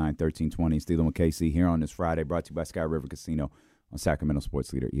 916-909-1320. Stealing with KC here on this Friday, brought to you by Sky River Casino on Sacramento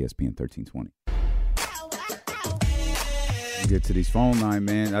Sports Leader, ESPN 1320. Get to these phone line,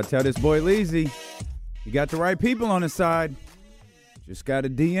 man. I tell this boy Leezy, he got the right people on his side. Just got a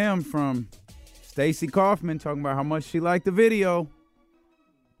DM from Stacy Kaufman talking about how much she liked the video.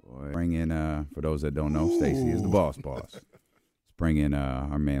 Boy, bring in, for those that don't know, Stacy is the boss. Let's bring in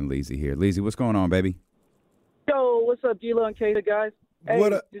our man Leezy here. Leezy, what's going on, baby? Yo, what's up, D-Lo and Kata, guys? Hey,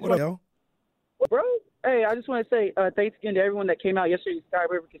 what up, yo? Bro, hey, I just want to say thanks again to everyone that came out yesterday to Sky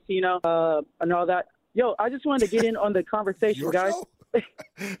River Casino and all that. Yo, I just wanted to get in on the conversation, guys.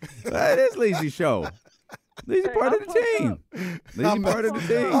 That is Leezy's show. Leezy part of the team. Leezy part of the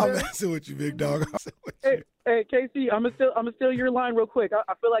team. I'm messing with you, big dog. Hey, KC, I'm gonna steal your line real quick.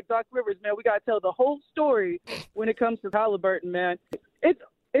 I feel like Doc Rivers, man. We gotta tell the whole story when it comes to Haliburton, man.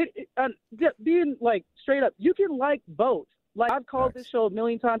 Being like straight up, you can like both. Like I've called this show a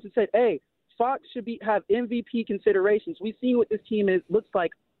million times and said, hey, Fox should have MVP considerations. We've seen what this team looks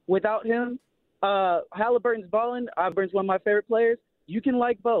like without him. Haliburton's balling. Haliburton's one of my favorite players. You can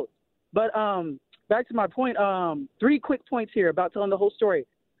like both, but back to my point. 3 quick points here about telling the whole story.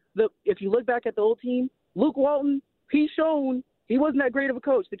 If you look back at the old team, Luke Walton, he's shown he wasn't that great of a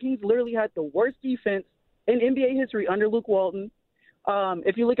coach. The Kings literally had the worst defense in NBA history under Luke Walton.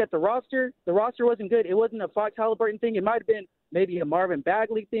 If you look at the roster wasn't good. It wasn't a Fox Haliburton thing. It might have been maybe a Marvin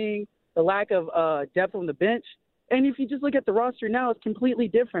Bagley thing, the lack of depth on the bench. And if you just look at the roster now, it's completely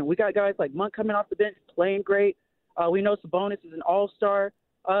different. We got guys like Monk coming off the bench playing great. We know Sabonis is an all-star.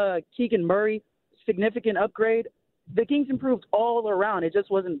 Keegan Murray, significant upgrade. The Kings improved all around. It just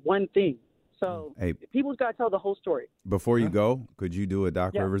wasn't one thing. So people's got to tell the whole story. Before you go, could you do a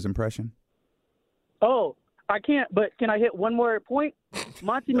Doc Rivers impression? Oh, I can't, but can I hit one more point?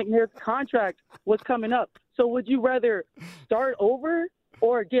 Monty McNair's contract was coming up. So would you rather start over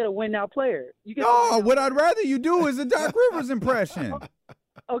or get a win-now player? What I'd rather you do is a Doc Rivers impression.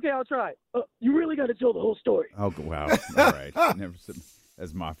 Okay, I'll try. You really got to tell the whole story. Oh, wow. All right.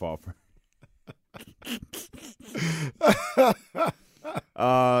 That's my fault.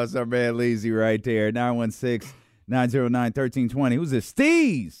 It's our man Leezy right there. 916-909-1320. Who's this?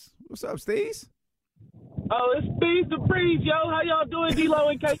 Steez. What's up, Steez? Oh, it's Steez the Breeze, yo. How y'all doing, D-Lo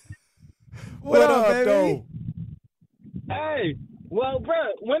and K? What up, baby? Though? Hey, well, bro,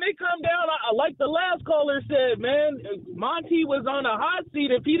 when it come down, I like the last caller said, man, Monty was on a hot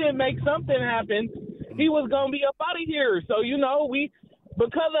seat. If he didn't make something happen, he was going to be up out of here. So,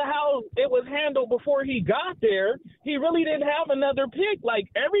 because of how it was handled before he got there, he really didn't have another pick. Like,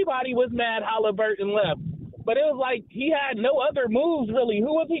 everybody was mad Haliburton left. But it was like he had no other moves, really.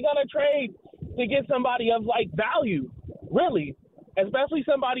 Who was he going to trade to get somebody of, value, really? Especially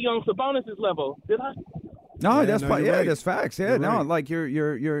somebody on Sabonis' level. Did I? No, that's right. That's facts. Yeah, right. You're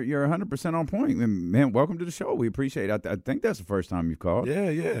 100% on point. And, man, welcome to the show. We appreciate it. I think that's the first time you've called.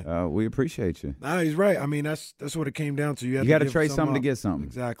 Yeah. We appreciate you. Nah, he's right. I mean, that's what it came down to. You got to trade something to get something.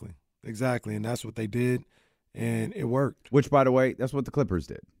 Exactly, and that's what they did, and it worked. Which, by the way, that's what the Clippers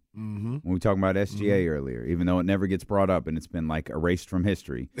did. Mm-hmm. When we talked about SGA earlier, even though it never gets brought up and it's been erased from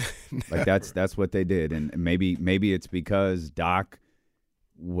history, that's what they did. And maybe it's because Doc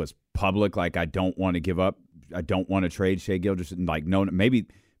was public, I don't want to give up. I don't want to trade Shai Gilgeous-Alexander. No, maybe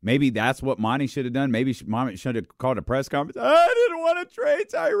that's what Monty should have done. Maybe Monty should have called a press conference. I didn't want to trade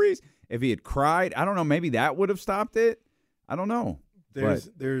Tyrese. If he had cried, I don't know. Maybe that would have stopped it. I don't know. They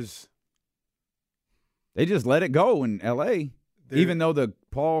just let it go in L.A. Even though the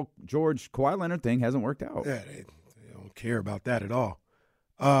Paul George Kawhi Leonard thing hasn't worked out. Yeah, they don't care about that at all.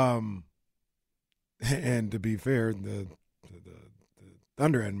 And to be fair, the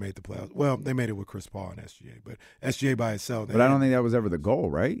Thunder hadn't made the playoffs. Well, they made it with Chris Paul and SGA, but SGA by itself. But I don't think that was ever the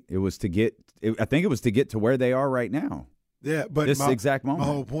goal, right? It was to get. I think it was to get to where they are right now. Yeah, but this exact moment.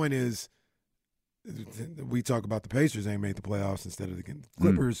 My whole point is, we talk about the Pacers ain't made the playoffs instead of the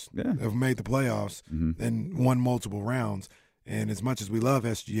Clippers have made the playoffs and won multiple rounds. And as much as we love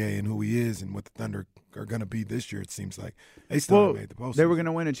SGA and who he is and what the Thunder are going to be this year, it seems like they still haven't made the postseason. They were going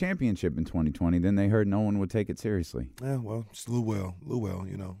to win a championship in 2020. Then they heard no one would take it seriously. Yeah, well, it's Lou Will,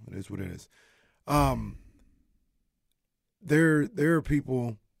 it is what it is. there are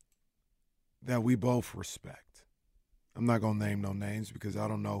people that we both respect. I'm not going to name no names because I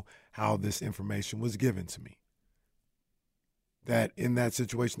don't know how this information was given to me. That in that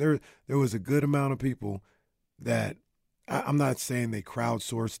situation, there was a good amount of people that I'm not saying they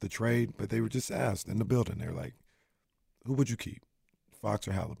crowdsourced the trade, but they were just asked in the building. They're like, who would you keep, Fox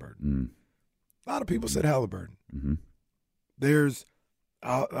or Haliburton? A lot of people said Haliburton.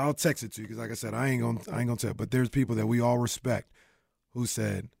 I'll text it to you because, like I said, I ain't gonna tell. But there's people that we all respect who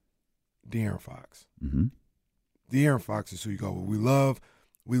said De'Aaron Fox. De'Aaron Fox is who you go with. We love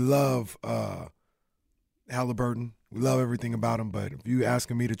Haliburton. We love everything about him. But if you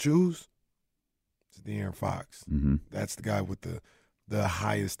asking me to choose, it's De'Aaron Fox. That's the guy with the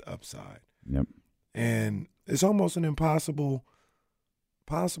highest upside. Yep. And it's almost an impossible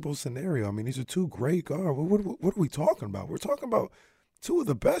scenario. I mean, these are two great guards. What are we talking about? We're talking about two of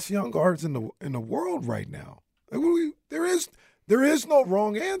the best young guards in the world right now. There is no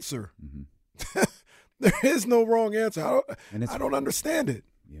wrong answer. There is no wrong answer. I don't understand it.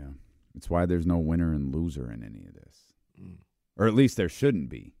 Yeah, it's why there's no winner and loser in any of this, or at least there shouldn't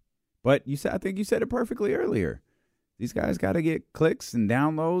be. But I think you said it perfectly earlier. These guys got to get clicks and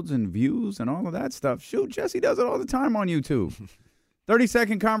downloads and views and all of that stuff. Shoot, Jesse does it all the time on YouTube.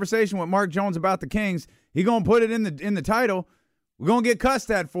 30-second conversation with Mark Jones about the Kings. He gonna put it in the title. We're gonna get cussed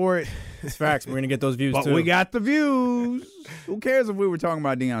at for it. It's facts. We're gonna get those views but too. We got the views. Who cares if we were talking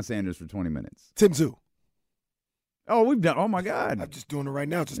about Deion Sanders for 20 minutes? Tim too. Oh, we've done. Oh my God. I'm just doing it right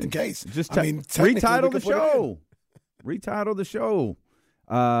now, just in case. Retitle the show. Retitle the show.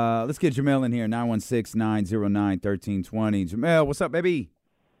 Let's get Jamel in here. 916-909-1320. Jamel, what's up, baby?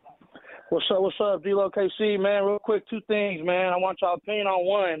 What's up, D-Lo KC, man? Real quick, two things, man. I want y'all opinion on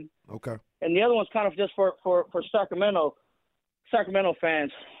one. Okay. And the other one's kind of just for Sacramento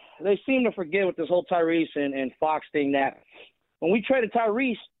fans. They seem to forget with this whole Tyrese and Fox thing that when we traded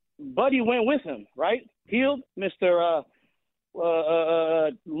Tyrese, Buddy went with him, right? Healed, Mr.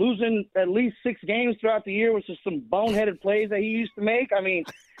 Losing at least 6 games throughout the year, which is some boneheaded plays that he used to make. I mean,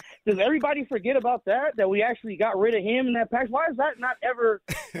 does everybody forget about that we actually got rid of him in that package? Why is that not ever,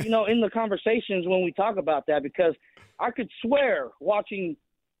 in the conversations when we talk about that? Because I could swear watching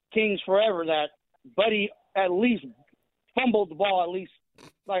Kings forever that Buddy at least fumbled the ball at least,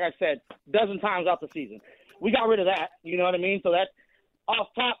 like I said, a dozen times out the season. We got rid of that, you know what I mean? So that off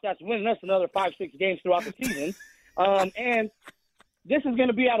top, that's winning us another 5-6 games throughout the season. And this is going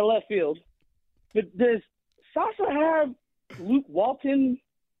to be out of left field. But does Sasha have Luke Walton?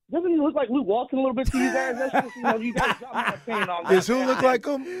 Doesn't he look like Luke Walton a little bit to you guys? That's just, you guys got my opinion on that. Does who look like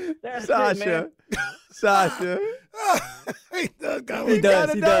him? That's Sasha. it, man. Sasha. He does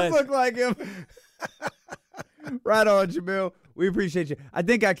look like him. Right on, Jamil. We appreciate you. I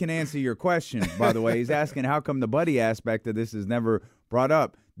think I can answer your question, by the way. He's asking how come the Buddy aspect of this is never brought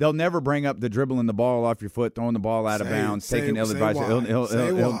up. They'll never bring up the dribbling the ball off your foot, throwing the ball out of bounds, taking ill advice. He'll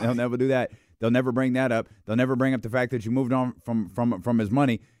never do that. They'll never bring that up. They'll never bring up the fact that you moved on from his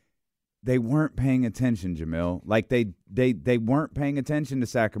money. They weren't paying attention, Jamil. Like they weren't paying attention to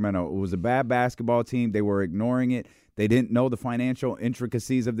Sacramento. It was a bad basketball team. They were ignoring it. They didn't know the financial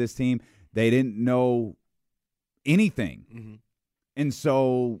intricacies of this team. They didn't know anything. Mm-hmm. And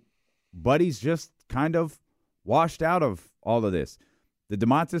so Buddy's just kind of washed out of all of this. The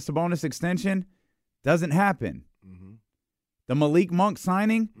Domantas Sabonis extension doesn't happen. Mm-hmm. The Malik Monk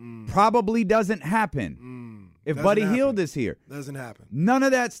signing probably doesn't happen if Buddy Hield is here. Doesn't happen. None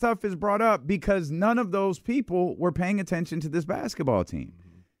of that stuff is brought up because none of those people were paying attention to this basketball team.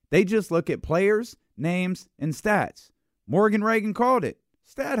 Mm-hmm. They just look at players, names, and stats. Morgan Reagan called it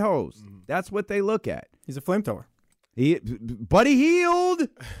stat hose. Mm-hmm. That's what they look at. He's a flamethrower. Buddy Hield,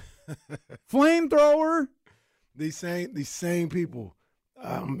 flamethrower. These same people.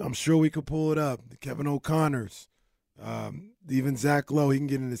 I'm sure we could pull it up. The Kevin O'Connors, even Zach Lowe. He can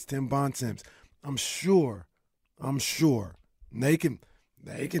get in his Tim Bontemps. I'm sure. And they can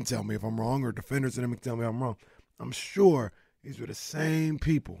tell me if I'm wrong, or defenders of them can tell me I'm wrong. I'm sure these were the same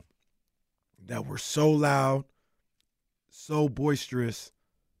people that were so loud, so boisterous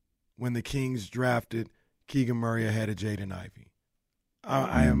when the Kings drafted Keegan Murray ahead of Jaden Ivey.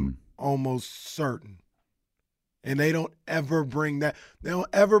 I am almost certain. And they don't ever bring that. They don't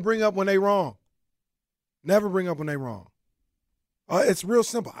ever bring up when they wrong. Never bring up when they wrong. It's real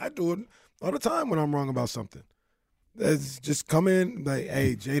simple. I do it all the time when I'm wrong about something. It's just come in like,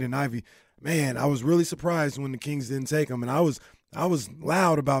 hey, Jaden Ivey, man, I was really surprised when the Kings didn't take him, and I was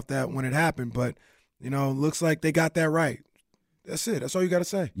loud about that when it happened. But looks like they got that right. That's it. That's all you got to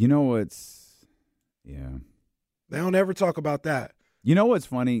say. Yeah. They don't ever talk about that. You know what's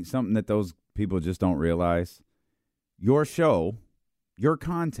funny? Something that those people just don't realize. your show, your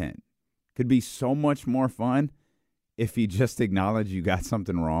content could be so much more fun if you just acknowledge you got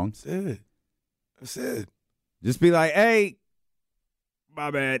something wrong. That's it. Just be like, hey,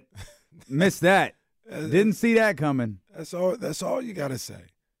 my bad. Missed that. Didn't see that coming. That's all you got to say.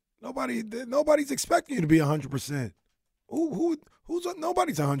 Nobody's expecting you to be 100%.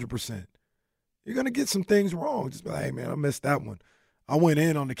 Nobody's 100%. You're going to get some things wrong. Just be like, hey, man, I missed that one. I went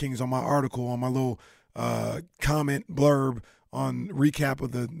in on the Kings on my article, on my little comment blurb on recap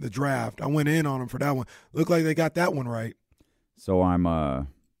of the draft. I went in on them for that one. Looked like they got that one right. So I'm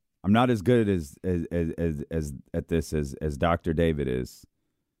not as good as at this as Dr. David is,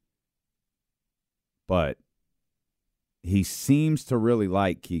 but he seems to really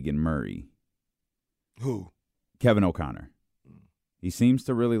like Keegan Murray. Who? Kevin O'Connor. He seems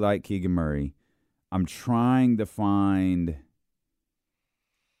to really like Keegan Murray. I'm trying to find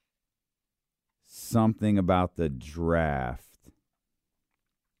something about the draft.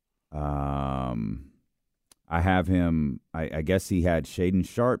 I have him, I guess he had Shaden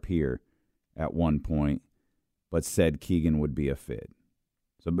Sharp here at one point, but said Keegan would be a fit.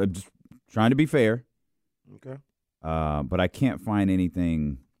 So I'm just trying to be fair. Okay. But I can't find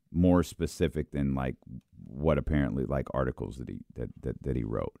anything more specific than like what apparently like articles that he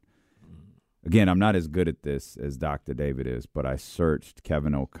wrote. Again, I'm not as good at this as Dr. David is, but I searched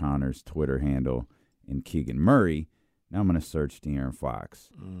Kevin O'Connor's Twitter handle and Keegan Murray. Now I'm going to search De'Aaron Fox.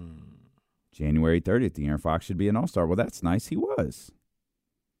 January 30th, De'Aaron Fox should be an all-star. Well, that's nice. He was.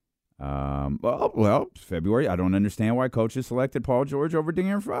 Well, February. I don't understand why coaches selected Paul George over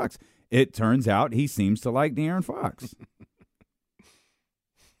De'Aaron Fox. It turns out he seems to like De'Aaron Fox.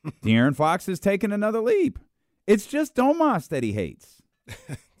 De'Aaron Fox has taken another leap. It's just Domas that he hates.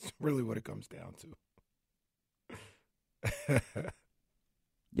 It's really what it comes down to.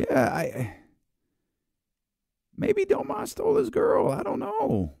 Yeah, maybe Domas stole his girl. I don't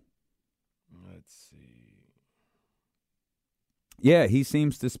know. Let's see. Yeah, he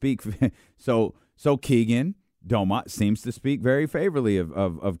seems to speak. So Keegan, Domas seems to speak very favorably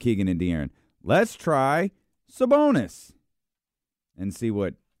of Keegan and De'Aaron. Let's try Sabonis and see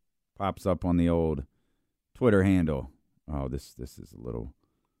what pops up on the old Twitter handle. Oh, this is a little.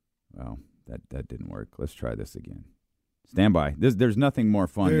 Well, that didn't work. Let's try this again. Stand by. There's nothing more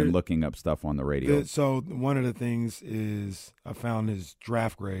fun than looking up stuff on the radio. So one of the things is I found his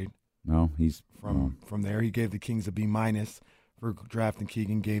draft grade. No, he's from there. He gave the Kings a B- for drafting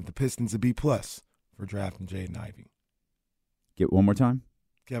Keegan. Gave the Pistons a B+ for drafting Jaden Ivey. Get one more time.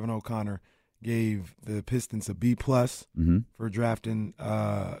 Kevin O'Connor gave the Pistons a B+ for drafting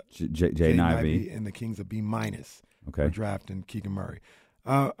Jaden Ivey, and the Kings a B- for drafting Keegan Murray.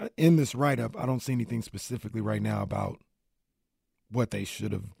 In this write-up, I don't see anything specifically right now about what they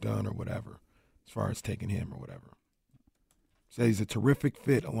should have done or whatever, as far as taking him or whatever. So he's a terrific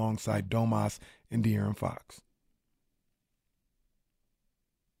fit alongside Domas and De'Aaron Fox.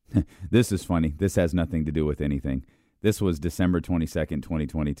 This is funny. This has nothing to do with anything. This was December 22nd,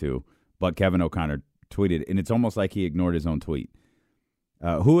 2022, but Kevin O'Connor tweeted, and it's almost like he ignored his own tweet.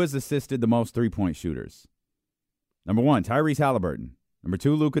 Who has assisted the most three-point shooters? Number 1, Tyrese Haliburton. Number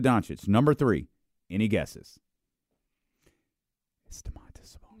 2, Luka Doncic. Number 3, any guesses? It's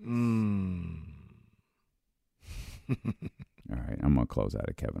Domantas Sabonis. All right, I'm going to close out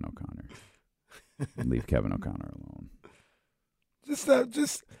of Kevin O'Connor. Leave Kevin O'Connor alone.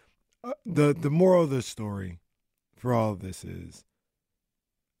 The moral of the story for all of this is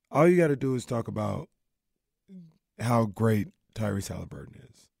all you got to do is talk about how great Tyrese Haliburton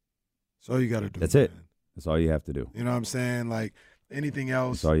is. That's all you got to do. That's it. That's all you have to do. You know what I'm saying? Like anything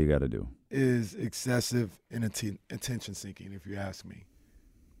else, that's all you got to do. Is excessive and attention seeking, if you ask me.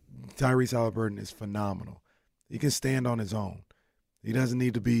 Tyrese Haliburton is phenomenal. He can stand on his own. He doesn't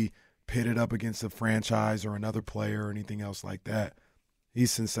need to be pitted up against a franchise or another player or anything else like that.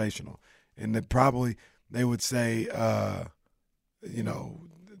 He's sensational. And they would say, the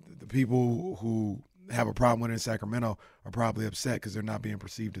people who have a problem with it in Sacramento are probably upset because they're not being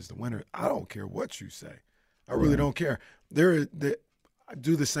perceived as the winner. I don't care what you say. I really don't care. I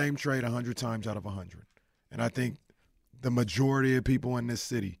do the same trade 100 times out of 100. And I think the majority of people in this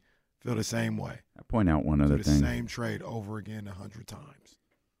city feel the same way. I point out one other thing. The same trade over again 100 times.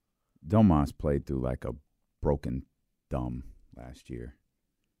 Domas played through like a broken thumb last year.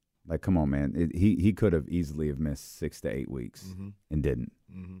 Like, come on, man. He could have easily have missed 6 to 8 weeks and didn't.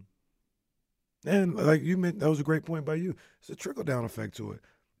 And like you meant, that was a great point by you. It's a trickle-down effect to it.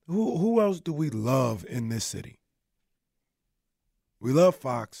 Who else do we love in this city? We love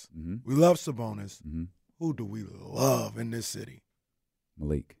Fox. We love Sabonis. Who do we love in this city?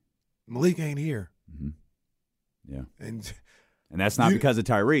 Malik. Malik ain't here. Yeah. And that's not because of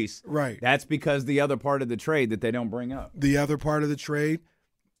Tyrese. Right. That's because the other part of the trade that they don't bring up. The other part of the trade,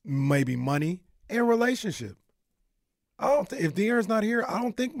 maybe money and relationship. I don't think if De'Aaron's not here, I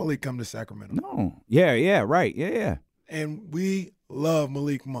don't think Malik come to Sacramento. No. Yeah, right. Yeah. And we love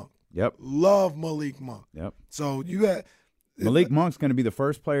Malik Monk. Yep. Love Malik Monk. Yep. So you got Malik Monk's going to be the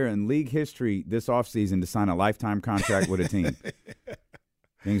first player in league history this offseason to sign a lifetime contract with a team.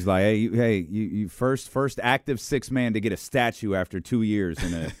 Things like, you first active six-man to get a statue after 2 years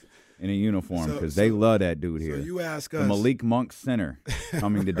in a uniform because they love that dude here. So you ask the us. Malik Monk Center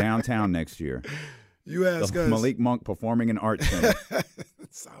coming to downtown next year. You ask us. Malik Monk Performing and Arts Center.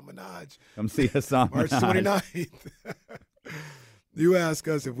 Samanaj. Come see us Samanaj. March 29th. You ask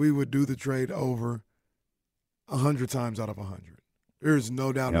us if we would do the trade over 100 times out of 100. There's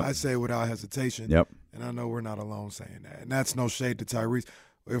no doubt. Yep. I say it without hesitation. Yep. And I know we're not alone saying that. And that's no shade to Tyrese.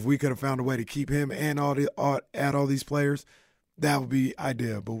 If we could have found a way to keep him and add all these players, that would be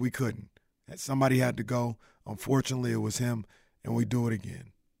ideal. But we couldn't. Somebody had to go. Unfortunately, it was him, and we do it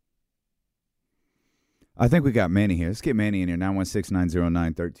again. I think we got Manny here. Let's get Manny in here,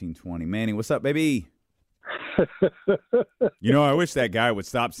 916-909-1320. Manny, what's up, baby? I wish that guy would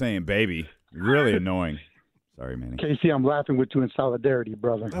stop saying baby. Really annoying. Sorry, Manny. Casey, I'm laughing with you in solidarity,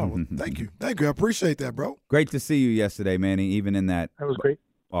 brother. Oh, well, thank you. Thank you. I appreciate that, bro. Great to see you yesterday, Manny, even in that was great.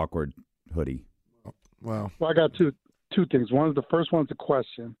 awkward hoodie. Wow. Well, I got two things. The first one's a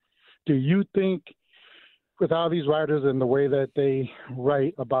question. Do you think, with all these writers and the way that they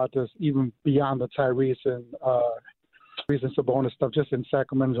write about this, even beyond the Tyrese and Sabonis stuff, just in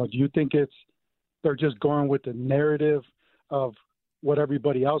Sacramento, do you think they're just going with the narrative of what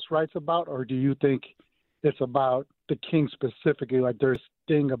everybody else writes about, or do you think it's about the Kings specifically, like there's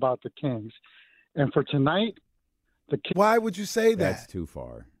thing about the Kings? And for tonight, why would you say that? That's too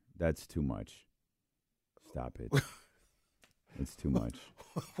far. That's too much. Stop it. It's too much.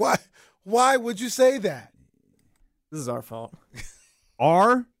 Why would you say that? This is our fault.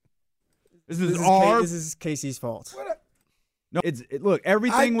 This is Casey's fault. Look,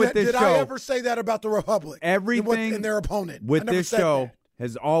 everything with this show. Did I ever say that about the Republic? Everything and their opponent with this show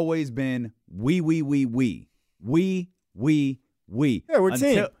has always been we. Yeah, we're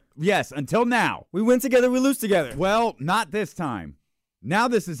team. Yes, until now. We win together, we lose together. Well, not this time. Now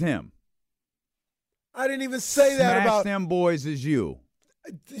this is him. I didn't even say that about them boys is you.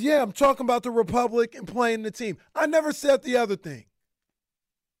 Yeah, I'm talking about the Republic and playing the team. I never said the other thing.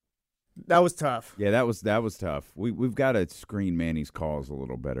 That was tough. Yeah, that was tough. We've got to screen Manny's calls a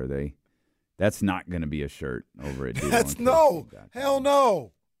little better. That's not going to be a shirt over at That's no. Hell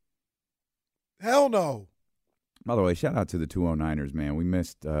no. Hell no. By the way, shout out to the 209ers, man. We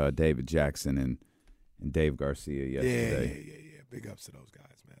missed David Jackson and Dave Garcia yesterday. Yeah. Big ups to those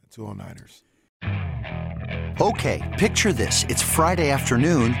guys, man. 209ers. Okay, picture this. It's Friday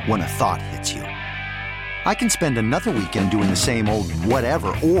afternoon when a thought hits you. I can spend another weekend doing the same old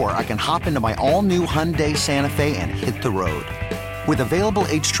whatever, or I can hop into my all-new Hyundai Santa Fe and hit the road. With available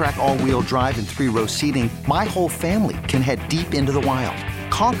H-Track all-wheel drive and 3-row seating, my whole family can head deep into the wild.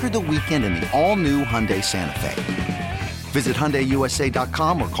 Conquer the weekend in the all-new Hyundai Santa Fe. Visit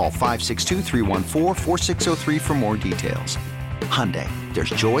HyundaiUSA.com or call 562-314-4603 for more details. Hyundai, there's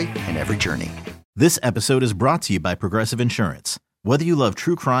joy in every journey. This episode is brought to you by Progressive Insurance. Whether you love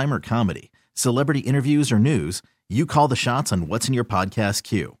true crime or comedy, celebrity interviews or news, you call the shots on what's in your podcast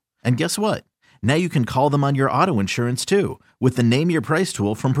queue. And guess what? Now you can call them on your auto insurance too with the Name Your Price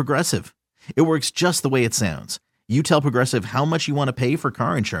tool from Progressive. It works just the way it sounds. You tell Progressive how much you want to pay for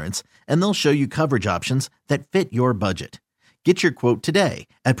car insurance, and they'll show you coverage options that fit your budget. Get your quote today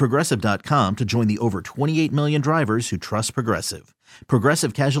at Progressive.com to join the over 28 million drivers who trust Progressive.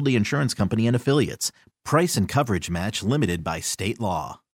 Progressive Casualty Insurance Company and Affiliates. Price and coverage match limited by state law.